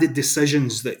bad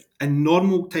decisions that in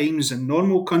normal times, in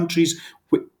normal countries,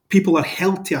 people are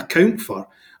held to account for,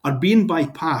 are being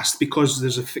bypassed because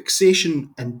there's a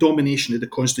fixation and domination of the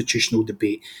constitutional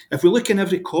debate. If we look in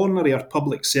every corner of our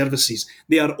public services,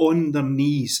 they are on their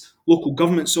knees. Local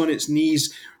government's on its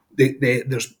knees.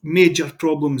 There's major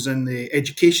problems in the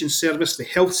education service, the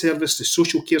health service, the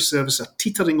social care service are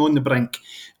teetering on the brink,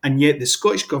 and yet the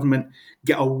Scottish Government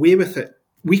get away with it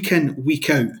week in, week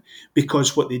out,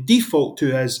 because what they default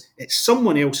to is it's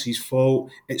someone else's fault,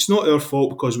 it's not our fault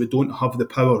because we don't have the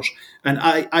powers. And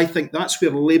I think that's where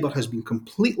Labour has been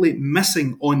completely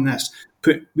missing on this.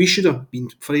 We should have been,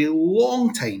 for a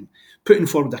long time, putting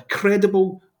forward a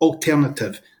credible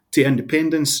alternative to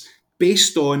independence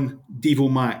based on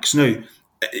Devo Max. Now,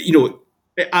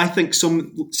 I think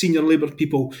some senior Labour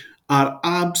people are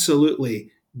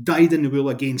absolutely dyed in the wool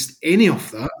against any of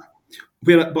that.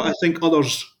 But I think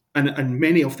others and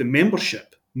many of the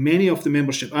membership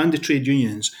and the trade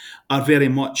unions are very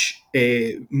much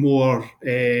more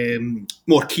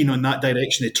keen on that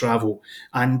direction of travel.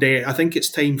 And I think it's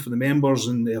time for the members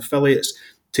and the affiliates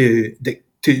to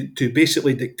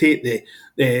basically dictate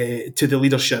to the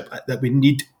leadership that we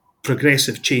need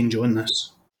progressive change on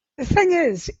this. The thing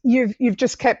is, you've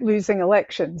just kept losing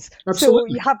elections.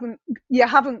 Absolutely. So you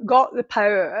haven't got the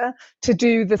power to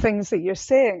do the things that you're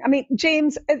saying. I mean,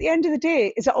 James, at the end of the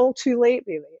day, is it all too late,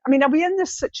 really? I mean, are we in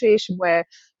this situation where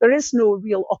there is no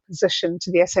real opposition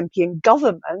to the SNP in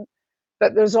government,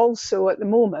 but there's also, at the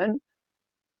moment,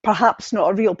 perhaps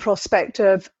not a real prospect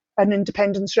of an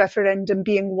independence referendum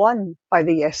being won by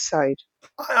the yes side?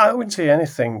 I wouldn't say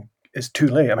anything is too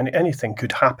late. I mean, anything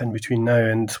could happen between now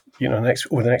and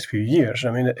over the next few years.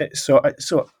 I mean, so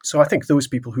I think those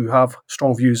people who have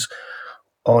strong views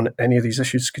on any of these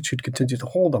issues should continue to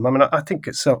hold them. I mean, I think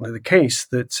it's certainly the case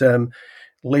that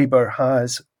Labour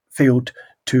has failed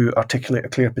to articulate a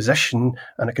clear position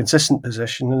and a consistent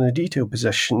position and a detailed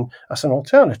position as an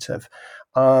alternative.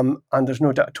 And there's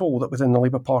no doubt at all that within the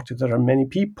Labour Party there are many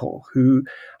people who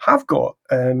have got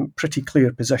pretty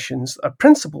clear positions,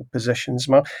 principled positions.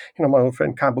 My old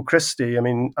friend Campbell Christie, I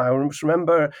mean, I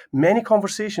remember many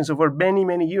conversations over many,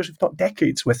 many years, if not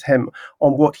decades, with him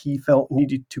on what he felt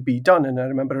needed to be done. And I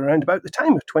remember around about the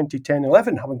time of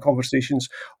 2010-11 having conversations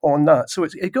on that. So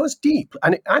it goes deep.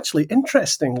 And it actually,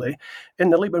 interestingly, in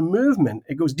the Labour movement,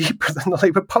 it goes deeper than the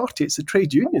Labour Party. It's the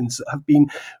trade unions that have been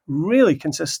really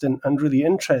consistent and really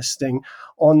interesting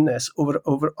on this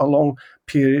over a long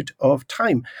period of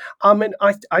time. I mean,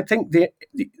 I think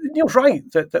you're right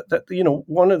that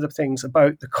one of the things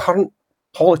about the current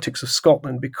politics of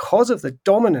Scotland, because of the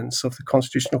dominance of the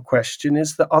constitutional question,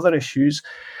 is that other issues,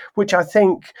 which I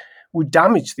think would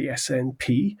damage the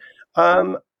SNP,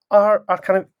 are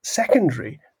kind of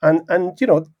secondary. And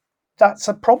that's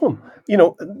a problem.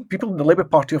 People in the Labour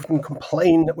Party often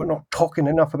complain that we're not talking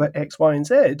enough about X, Y, and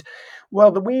Z.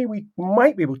 Well, the way we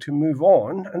might be able to move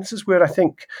on, and this is where I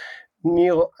think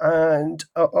Neil and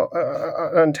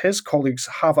his colleagues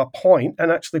have a point,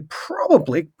 and actually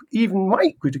probably even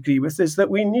Mike would agree with, is that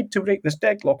we need to break this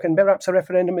deadlock, and perhaps a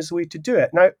referendum is the way to do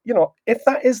it. Now, if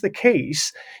that is the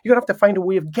case, you're going to have to find a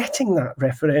way of getting that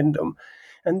referendum.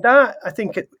 And that, I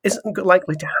think, it isn't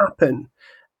likely to happen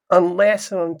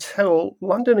unless and until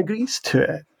London agrees to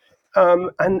it.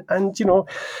 And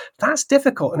that's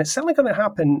difficult, and it's certainly going to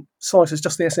happen so long as it's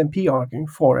just the SNP arguing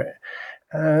for it.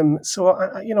 So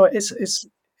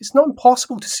it's not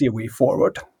impossible to see a way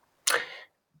forward,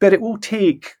 but it will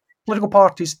take political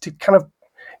parties to kind of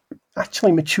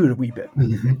actually mature a wee bit.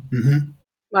 Mm-hmm. Mm-hmm.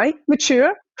 Right,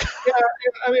 mature. Yeah,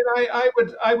 I mean,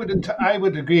 I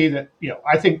would agree that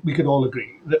I think we could all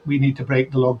agree that we need to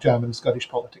break the logjam in Scottish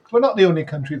politics. We're not the only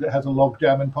country that has a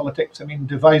logjam in politics. I mean,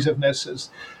 divisiveness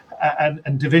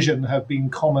and division have been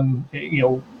common,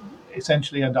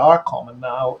 essentially, and are common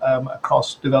now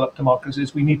across developed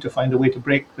democracies. We need to find a way to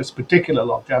break this particular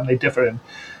logjam. They differ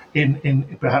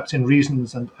in perhaps in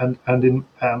reasons and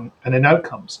in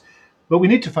outcomes, but we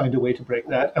need to find a way to break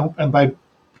that. And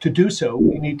to do so,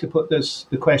 we need to put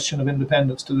the question of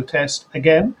independence to the test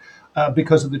again,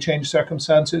 because of the changed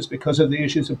circumstances, because of the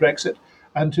issues of Brexit,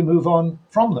 and to move on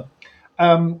from them.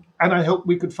 And I hope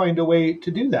we could find a way to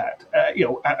do that.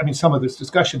 I mean, some of this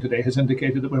discussion today has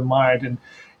indicated that we're mired in,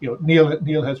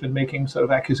 Neil has been making sort of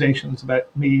accusations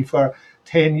about me for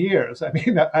 10 years. I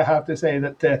mean, I have to say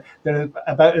that they're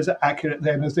about as accurate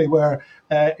then as they were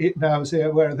now as they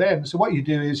were then. So what you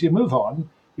do is you move on.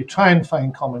 You try and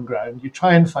find common ground. You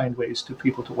try and find ways to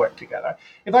people to work together.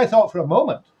 If I thought for a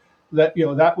moment that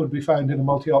that would be found in a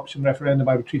multi-option referendum,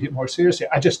 I would treat it more seriously.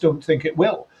 I just don't think it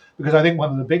will, because I think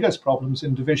one of the biggest problems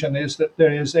in division is that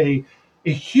there is a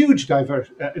huge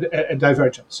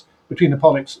divergence between the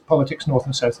politics north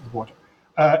and south of the border.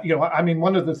 I mean,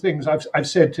 one of the things I've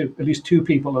said to at least two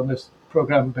people on this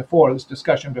program before, this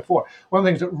discussion before, one of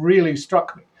the things that really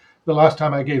struck me the last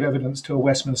time I gave evidence to a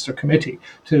Westminster committee,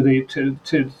 to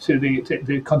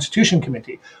the Constitution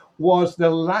Committee, was the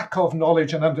lack of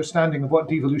knowledge and understanding of what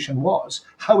devolution was,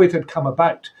 how it had come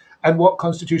about, and what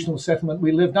constitutional settlement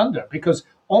we lived under. Because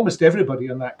almost everybody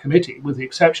on that committee, with the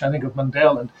exception, I think, of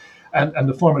Mundell and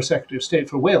the former Secretary of State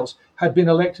for Wales, had been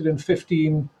elected in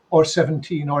 15 or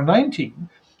 17 or 19.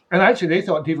 And actually, they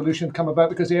thought devolution had come about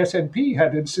because the SNP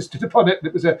had insisted upon it.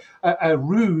 It was a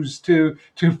ruse to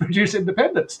produce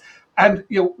independence. And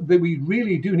we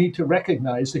really do need to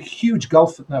recognise the huge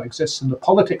gulf that now exists in the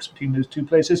politics between those two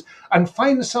places, and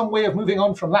find some way of moving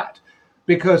on from that.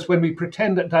 Because when we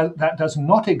pretend that does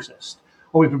not exist,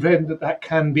 or we pretend that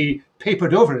can be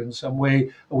papered over in some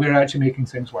way, we're actually making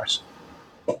things worse.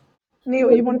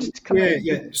 Neil, you wanted to come in?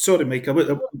 Yeah. Sorry, Mike. I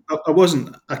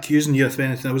wasn't accusing you of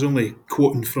anything. I was only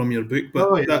quoting from your book,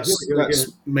 but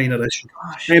that's minor issue.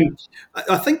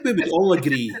 I think we would all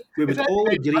agree. We would all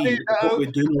agree that what we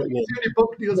do not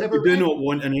want. We do not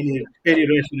want in any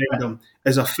referendum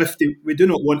is a 50. We do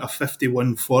not want a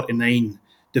 51-49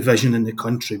 division in the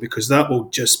country, because that will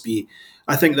just be.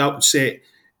 I think that would set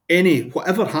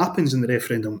whatever happens in the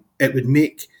referendum, it would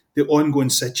make the ongoing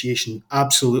situation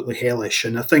absolutely hellish.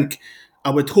 And I think I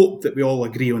would hope that we all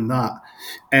agree on that.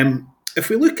 If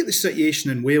we look at the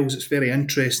situation in Wales, it's very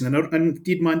interesting. And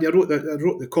indeed, Mandy, I wrote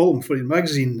the column for your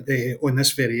magazine on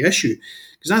this very issue,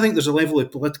 because I think there's a level of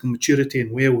political maturity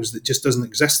in Wales that just doesn't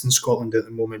exist in Scotland at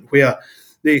the moment, where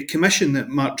the commission that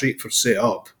Mark Drakeford set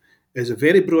up is a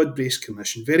very broad-based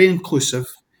commission, very inclusive,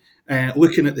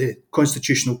 looking at the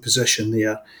constitutional position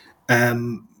there,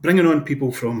 bringing on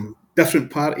people from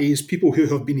different parties, people who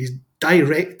have been his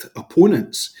direct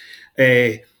opponents,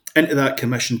 into that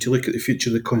commission to look at the future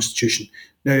of the Constitution.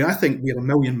 Now, I think we're a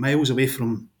million miles away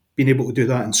from being able to do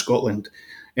that in Scotland.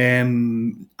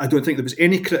 I don't think there was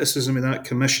any criticism of that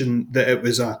commission that it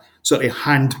was a sort of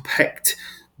hand-picked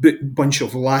bunch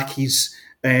of lackeys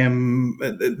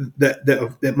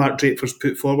that Mark Drakeford's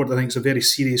put forward. I think it's a very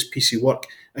serious piece of work,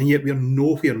 and yet we're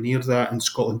nowhere near that in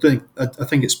Scotland. I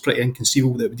think it's pretty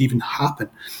inconceivable that it would even happen.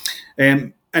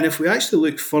 And if we actually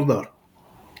look further,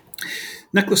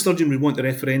 Nicola Sturgeon would want the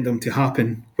referendum to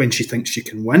happen when she thinks she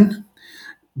can win.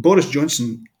 Boris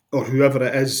Johnson, or whoever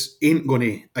it is, ain't going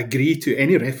to agree to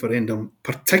any referendum,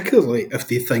 particularly if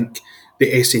they think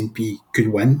the SNP could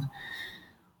win.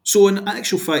 So in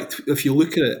actual fact, if you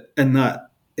look at it in that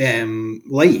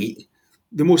light,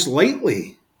 the most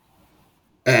likely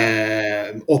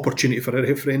opportunity for a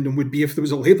referendum would be if there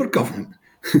was a Labour government,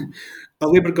 a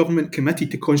Labour government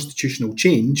committed to constitutional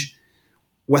change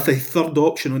with a third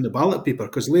option on the ballot paper.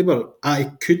 Because Labour,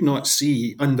 I could not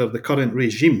see under the current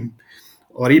regime,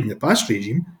 or even the past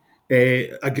regime,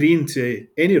 agreeing to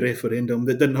any referendum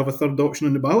that didn't have a third option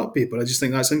on the ballot paper. I just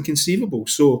think that's inconceivable.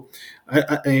 So,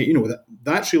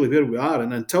 that's really where we are.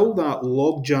 And until that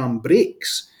logjam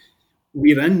breaks,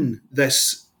 we're in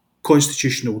this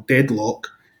constitutional deadlock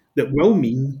that will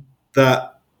mean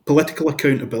that political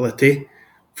accountability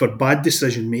for bad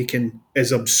decision making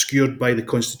is obscured by the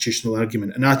constitutional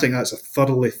argument. And I think that's a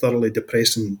thoroughly, thoroughly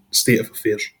depressing state of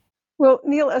affairs. Well,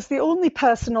 Neil, as the only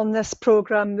person on this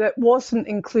programme that wasn't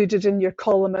included in your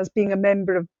column as being a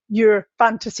member of your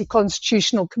fantasy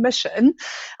constitutional commission,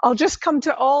 I'll just come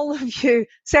to all of you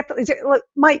separately. Look,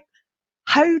 Mike,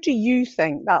 how do you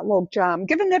think that logjam,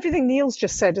 given everything Neil's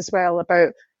just said as well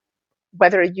about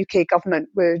whether a UK government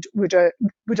would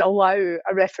allow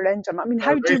a referendum? I mean,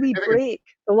 how do we break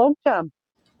the logjam?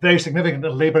 Very significant. The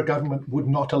Labour government would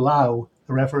not allow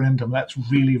a referendum. That's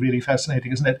really, really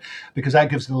fascinating, isn't it? Because that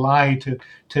gives the lie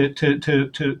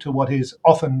to what is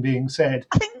often being said.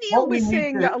 I think Neil was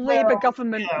saying that a Labour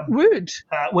government would.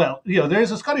 There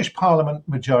is a Scottish Parliament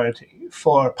majority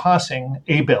for passing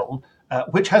a bill,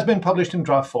 which has been published in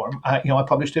draft form. I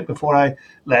published it before I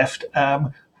left,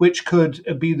 which could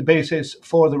be the basis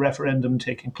for the referendum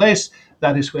taking place.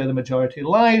 That is where the majority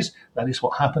lies. That is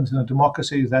what happens in a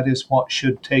democracy. That is what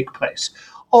should take place.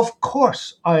 Of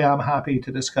course, I am happy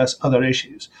to discuss other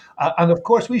issues. And of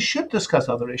course, we should discuss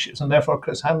other issues. And therefore,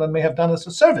 Chris Hanlon may have done us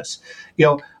a service.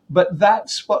 But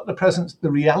that's what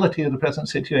the reality of the present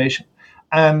situation.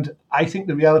 And I think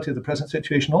the reality of the present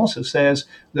situation also says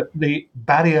that the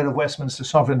barrier of Westminster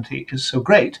sovereignty is so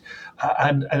great.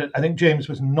 And I think James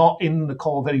was not in the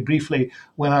call very briefly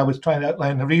when I was trying to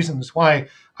outline the reasons why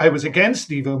I was against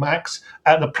Devo Max,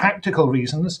 the practical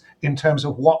reasons in terms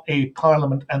of what a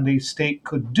parliament and a state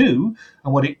could do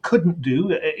and what it couldn't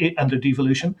do under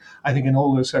devolution. I think in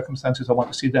all those circumstances, I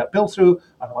want to see that bill through.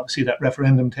 I want to see that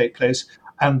referendum take place.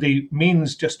 And the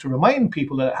means just to remind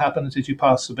people that it happens is you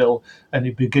pass the bill and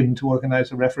you begin to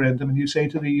organise a referendum and you say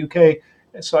to the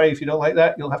UK, sorry, if you don't like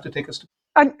that, you'll have to take us to...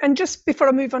 And just before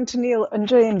I move on to Neil and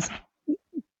James,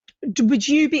 would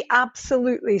you be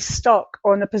absolutely stuck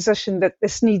on a position that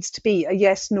this needs to be a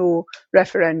yes-no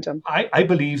referendum? I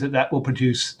believe that will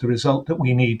produce the result that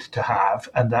we need to have,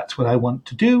 and that's what I want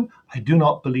to do. I do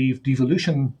not believe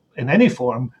devolution in any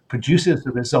form produces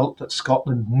the result that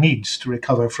Scotland needs to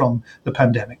recover from the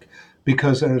pandemic,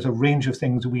 because there is a range of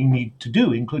things we need to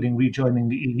do, including rejoining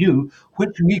the EU,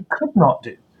 which we could not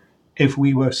do if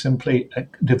we were simply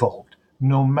devolved,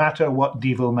 no matter what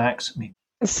Devo Max means.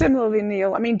 Similarly,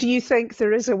 Neil, I mean, do you think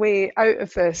there is a way out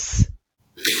of this?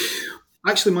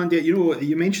 Actually, Mandy,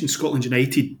 you mentioned Scotland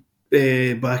United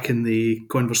back in the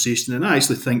conversation, and I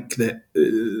actually think that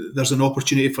there's an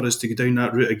opportunity for us to go down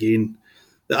that route again.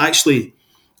 That actually,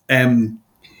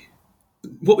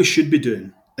 what we should be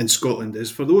doing in Scotland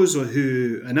is, for those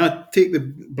who, and I take the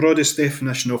broadest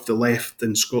definition of the left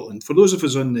in Scotland, for those of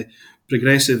us on the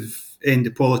progressive end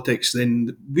of politics,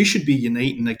 then we should be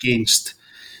uniting against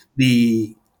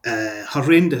the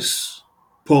horrendous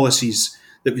policies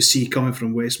that we see coming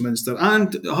from Westminster,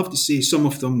 and I have to say some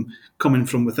of them coming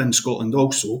from within Scotland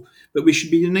also, but we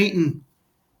should be uniting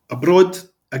a broad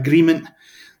agreement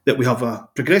that we have a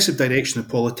progressive direction of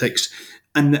politics,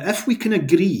 and that if we can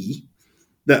agree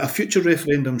that a future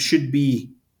referendum should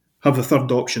have a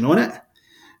third option on it,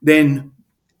 then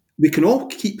we can all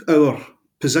keep our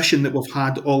position that we've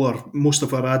had most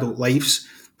of our adult lives,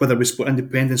 whether we support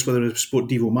independence, whether we support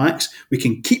Devo Max. We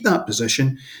can keep that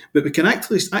position, but we can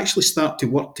actually start to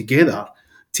work together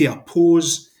to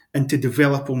oppose and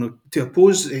to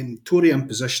oppose Tory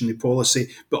imposition of policy,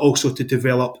 but also to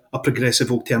develop a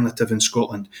progressive alternative in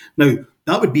Scotland. Now,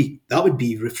 that would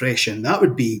be refreshing. That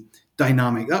would be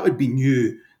dynamic. That would be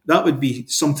new. That would be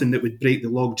something that would break the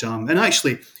logjam. And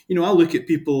actually, I look at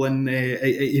people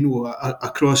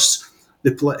across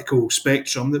the political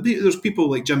spectrum. There's people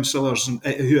like Jim Sillars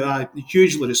who I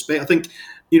hugely respect. I think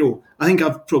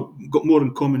I've got more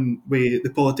in common with the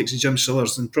politics of Jim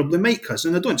Sillars than probably Mike has.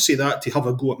 And I don't say that to have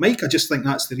a go at Mike. I just think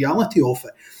that's the reality of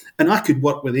it. And I could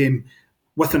work with him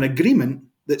with an agreement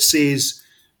that says,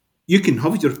 you can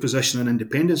have your position on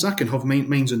independence, I can have mine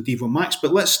on Devo Max,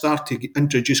 but let's start to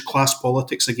introduce class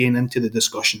politics again into the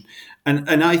discussion.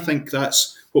 And I think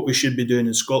that's what we should be doing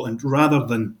in Scotland, rather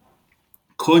than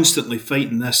constantly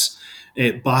fighting this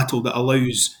battle that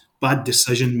allows bad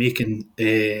decision making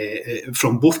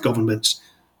from both governments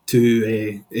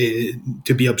to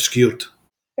be obscured.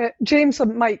 James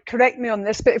might correct me on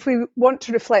this, but if we want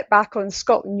to reflect back on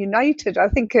Scotland United, I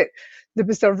think there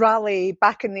was a rally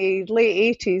back in the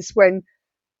late 80s when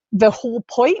the whole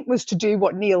point was to do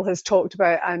what Neil has talked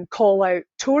about and call out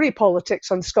Tory politics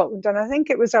on Scotland. And I think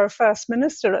it was our First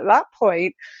Minister at that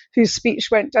point whose speech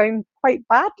went down quite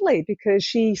badly because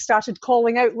she started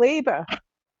calling out Labour.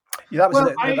 Yeah,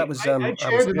 I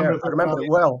remember it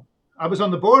well. I was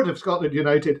on the board of Scotland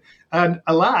United, and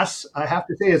alas, I have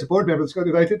to say, as a board member of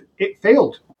Scotland United, it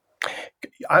failed.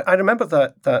 I remember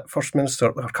that First Minister,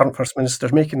 our current First Minister,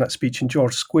 making that speech in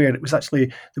George Square. It was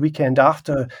actually the weekend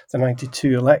after the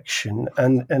 92 election,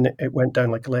 and it went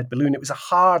down like a lead balloon. It was a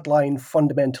hardline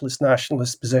fundamentalist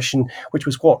nationalist position, which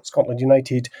was what Scotland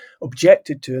United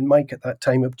objected to, and Mike at that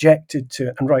time objected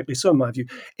to, and rightly so in my view.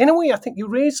 In a way, I think you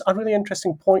raise a really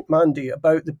interesting point, Mandy,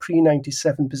 about the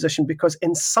pre-97 position, because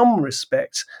in some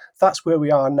respects, that's where we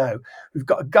are now. We've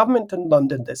got a government in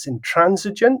London that's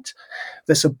intransigent,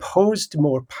 that's opposed to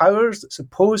more powers, that's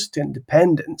opposed to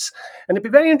independence. And it'd be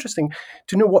very interesting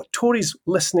to know what Tories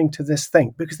listening to this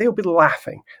think, because they'll be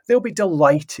laughing, they'll be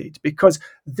delighted, because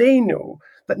they know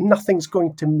that nothing's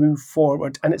going to move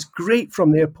forward. And it's great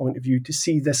from their point of view to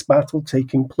see this battle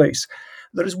taking place.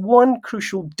 There is one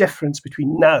crucial difference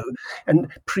between now and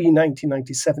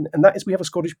pre-1997, and that is we have a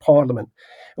Scottish Parliament.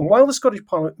 And while the Scottish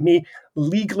Parliament may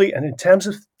legally and in terms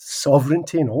of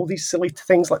sovereignty and all these silly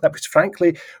things like that, which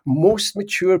frankly most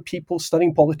mature people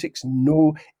studying politics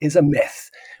know is a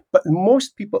myth, but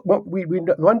most people,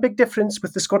 one big difference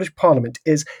with the Scottish Parliament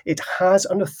is it has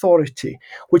an authority,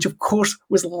 which of course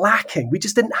was lacking. We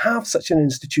just didn't have such an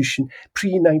institution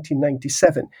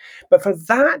pre-1997. But for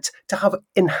that to have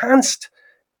enhanced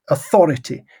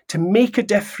authority, to make a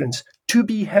difference, to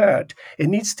be heard, it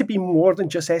needs to be more than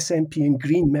just SNP and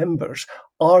Green members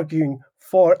arguing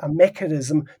for a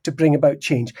mechanism to bring about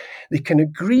change. They can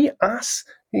agree, as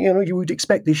you would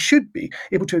expect they should be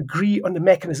able to agree on the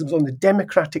mechanisms, on the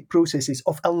democratic processes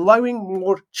of allowing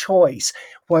more choice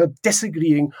while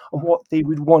disagreeing on what they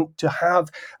would want to have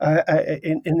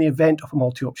in the event of a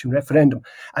multi-option referendum.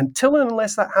 Until and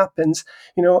unless that happens,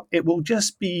 it will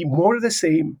just be more of the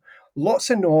same. Lots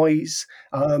of noise,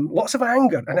 lots of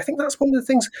anger. And I think that's one of the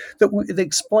things that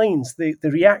explains the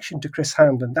reaction to Chris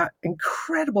Hanlon, that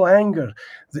incredible anger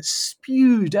that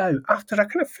spewed out after a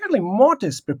kind of fairly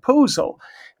modest proposal.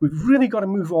 We've really got to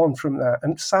move on from that.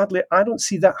 And sadly, I don't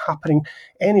see that happening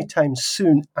anytime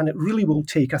soon. And it really will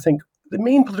take, I think, the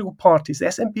main political parties, the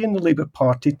SNP and the Labour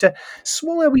Party, to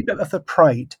swallow a wee bit of their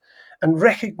pride and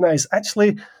recognise,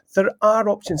 actually, there are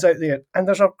options out there. And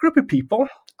there's a group of people,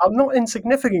 a not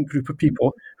insignificant group of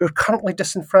people, who are currently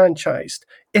disenfranchised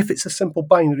if it's a simple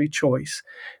binary choice.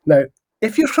 Now,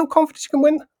 if you're so confident you can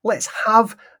win, let's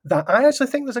have that. I actually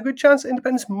think there's a good chance that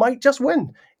independence might just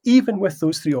win, even with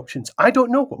those three options. I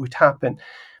don't know what would happen.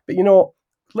 But,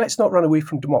 let's not run away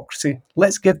from democracy.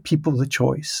 Let's give people the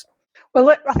choice. Well,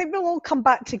 I think we'll all come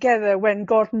back together when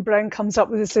Gordon Brown comes up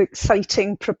with this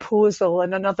exciting proposal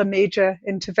and another major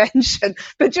intervention.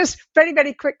 But just very,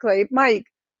 very quickly, Mike,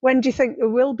 when do you think there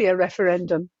will be a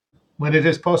referendum? When it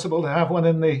is possible to have one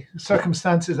in the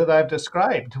circumstances that I've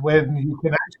described, when you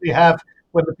can actually have,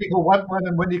 when the people want one,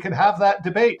 and when you can have that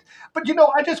debate. But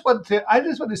I just want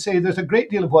to say there's a great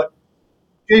deal of what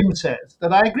James says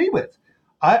that I agree with.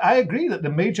 I agree that the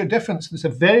major difference, there's a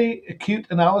very acute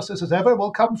analysis as ever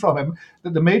will come from him,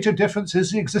 that the major difference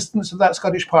is the existence of that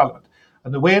Scottish Parliament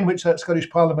and the way in which that Scottish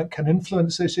Parliament can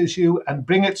influence this issue and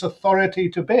bring its authority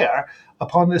to bear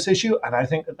upon this issue. And I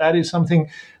think that is something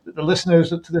that the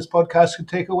listeners to this podcast could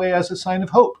take away as a sign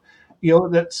of hope.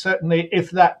 That certainly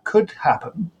if that could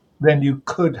happen, then you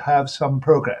could have some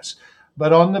progress.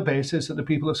 But on the basis that the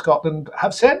people of Scotland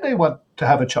have said they want to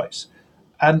have a choice,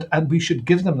 and we should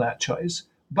give them that choice.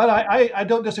 But I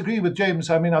don't disagree with James.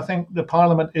 I mean, I think the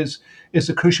Parliament is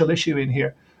a crucial issue in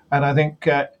here. And I think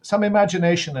some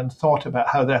imagination and thought about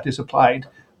how that is applied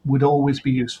would always be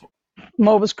useful. I'm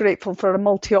always grateful for a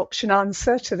multi-option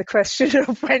answer to the question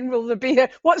of when will there be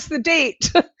what's the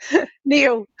date?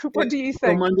 Neil, what do you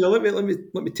think? Well, Amanda,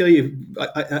 let me tell you,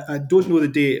 I don't know the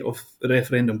date of the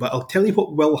referendum, but I'll tell you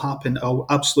what will happen. I'll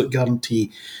absolute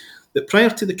guarantee that prior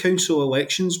to the council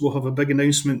elections, we'll have a big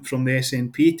announcement from the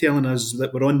SNP telling us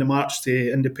that we're on the march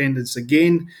to independence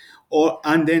again.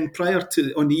 And then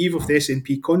on the eve of the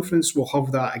SNP conference, we'll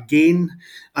have that again,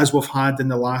 as we've had in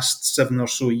the last 7 or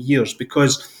so years,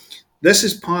 because this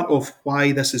is part of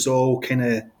why this is all kind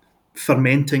of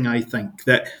fermenting, I think,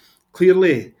 that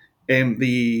clearly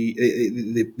the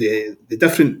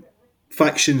different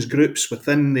factions, groups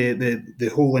within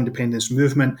the whole independence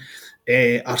movement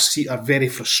are very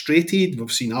frustrated.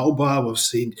 We've seen Alba, we've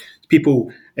seen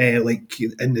people like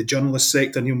in the journalist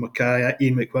sector, Neil Mackay,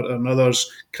 Ian McWhirter and others,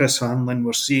 Chris Hanlon.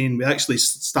 We're actually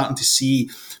starting to see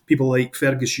people like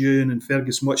Fergus Ewan and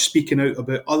Fergus Much speaking out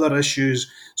about other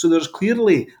issues. So there's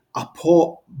clearly a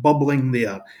pot bubbling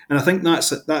there. And I think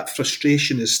that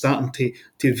frustration is starting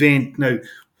to vent. Now,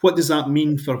 what does that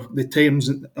mean for the terms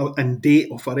and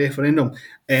date of a referendum?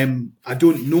 I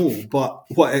don't know, but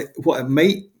what it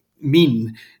might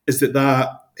mean is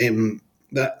that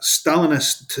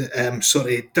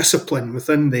Stalinist discipline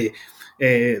within the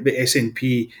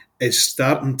SNP is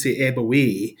starting to ebb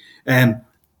away.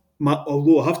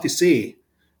 Although I have to say,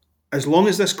 as long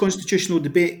as this constitutional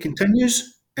debate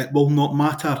continues, it will not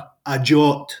matter a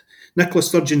jot. Nicola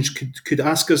Sturgeon could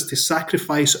ask us to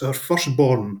sacrifice our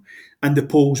firstborn and the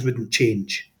polls wouldn't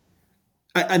change.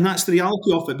 And that's the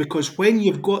reality of it, because when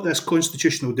you've got this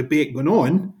constitutional debate going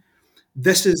on,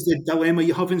 this is the dilemma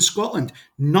you have in Scotland.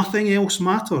 Nothing else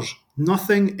matters.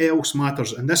 Nothing else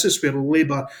matters. And this is where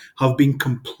Labour have been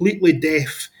completely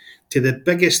deaf to the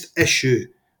biggest issue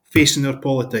facing our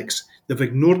politics. They've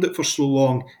ignored it for so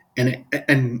long, and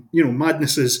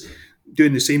madness is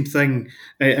doing the same thing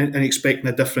and expecting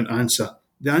a different answer.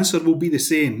 The answer will be the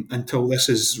same until this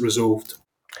is resolved.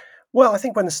 Well, I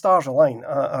think when the stars are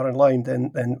aligned,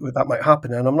 then that might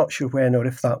happen, and I'm not sure when or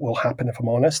if that will happen, if I'm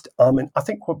honest. And I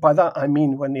think by that I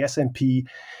mean when the SNP,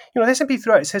 the SNP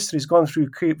throughout its history has gone through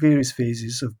various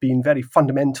phases of being very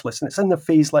fundamentalist, and it's in a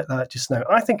phase like that just now.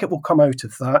 I think it will come out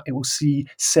of that. It will see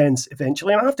sense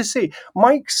eventually, and I have to say,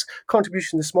 Mike's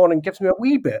contribution this morning gives me a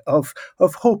wee bit of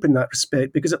hope in that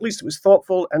respect, because at least it was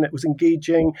thoughtful and it was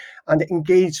engaging, and it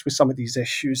engaged with some of these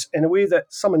issues in a way that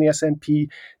some in the SNP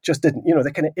just didn't.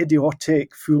 The kind of idiotic,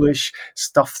 foolish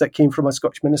stuff that came from a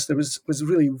Scottish minister was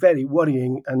really very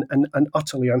worrying and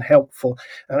utterly unhelpful.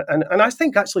 And I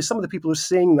think actually some of the people who are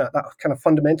saying that kind of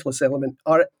fundamentalist element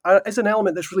is an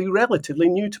element that's really relatively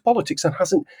new to politics and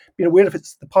hasn't been aware of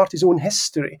the party's own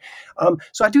history.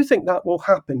 So I do think that will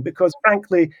happen, because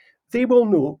frankly, they will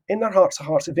know in their hearts of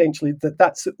hearts eventually that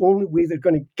that's the only way they're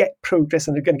going to get progress,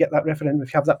 and they're going to get that referendum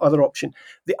if you have that other option.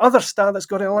 The other star that's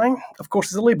got to align, of course,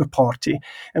 is the Labour Party.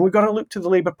 And we've got to look to the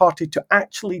Labour Party to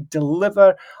actually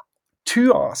deliver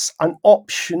to us an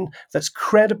option that's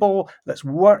credible, that's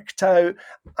worked out,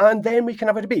 and then we can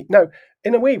have a debate. Now,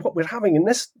 in a way, what we're having in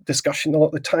this discussion a lot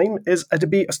of the time is a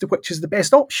debate as to which is the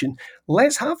best option.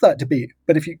 Let's have that debate.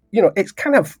 But if it's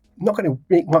kind of not going to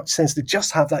make much sense to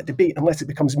just have that debate unless it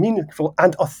becomes meaningful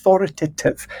and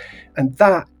authoritative. And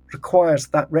that requires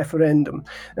that referendum.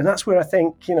 And that's where I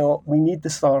think, we need the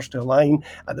stars to align.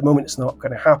 At the moment, it's not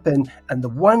going to happen. And the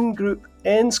one group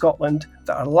in Scotland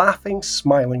that are laughing,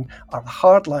 smiling, are the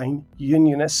hardline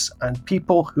unionists and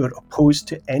people who are opposed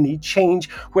to any change,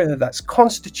 whether that's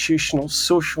constitutional,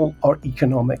 social, or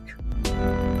economic.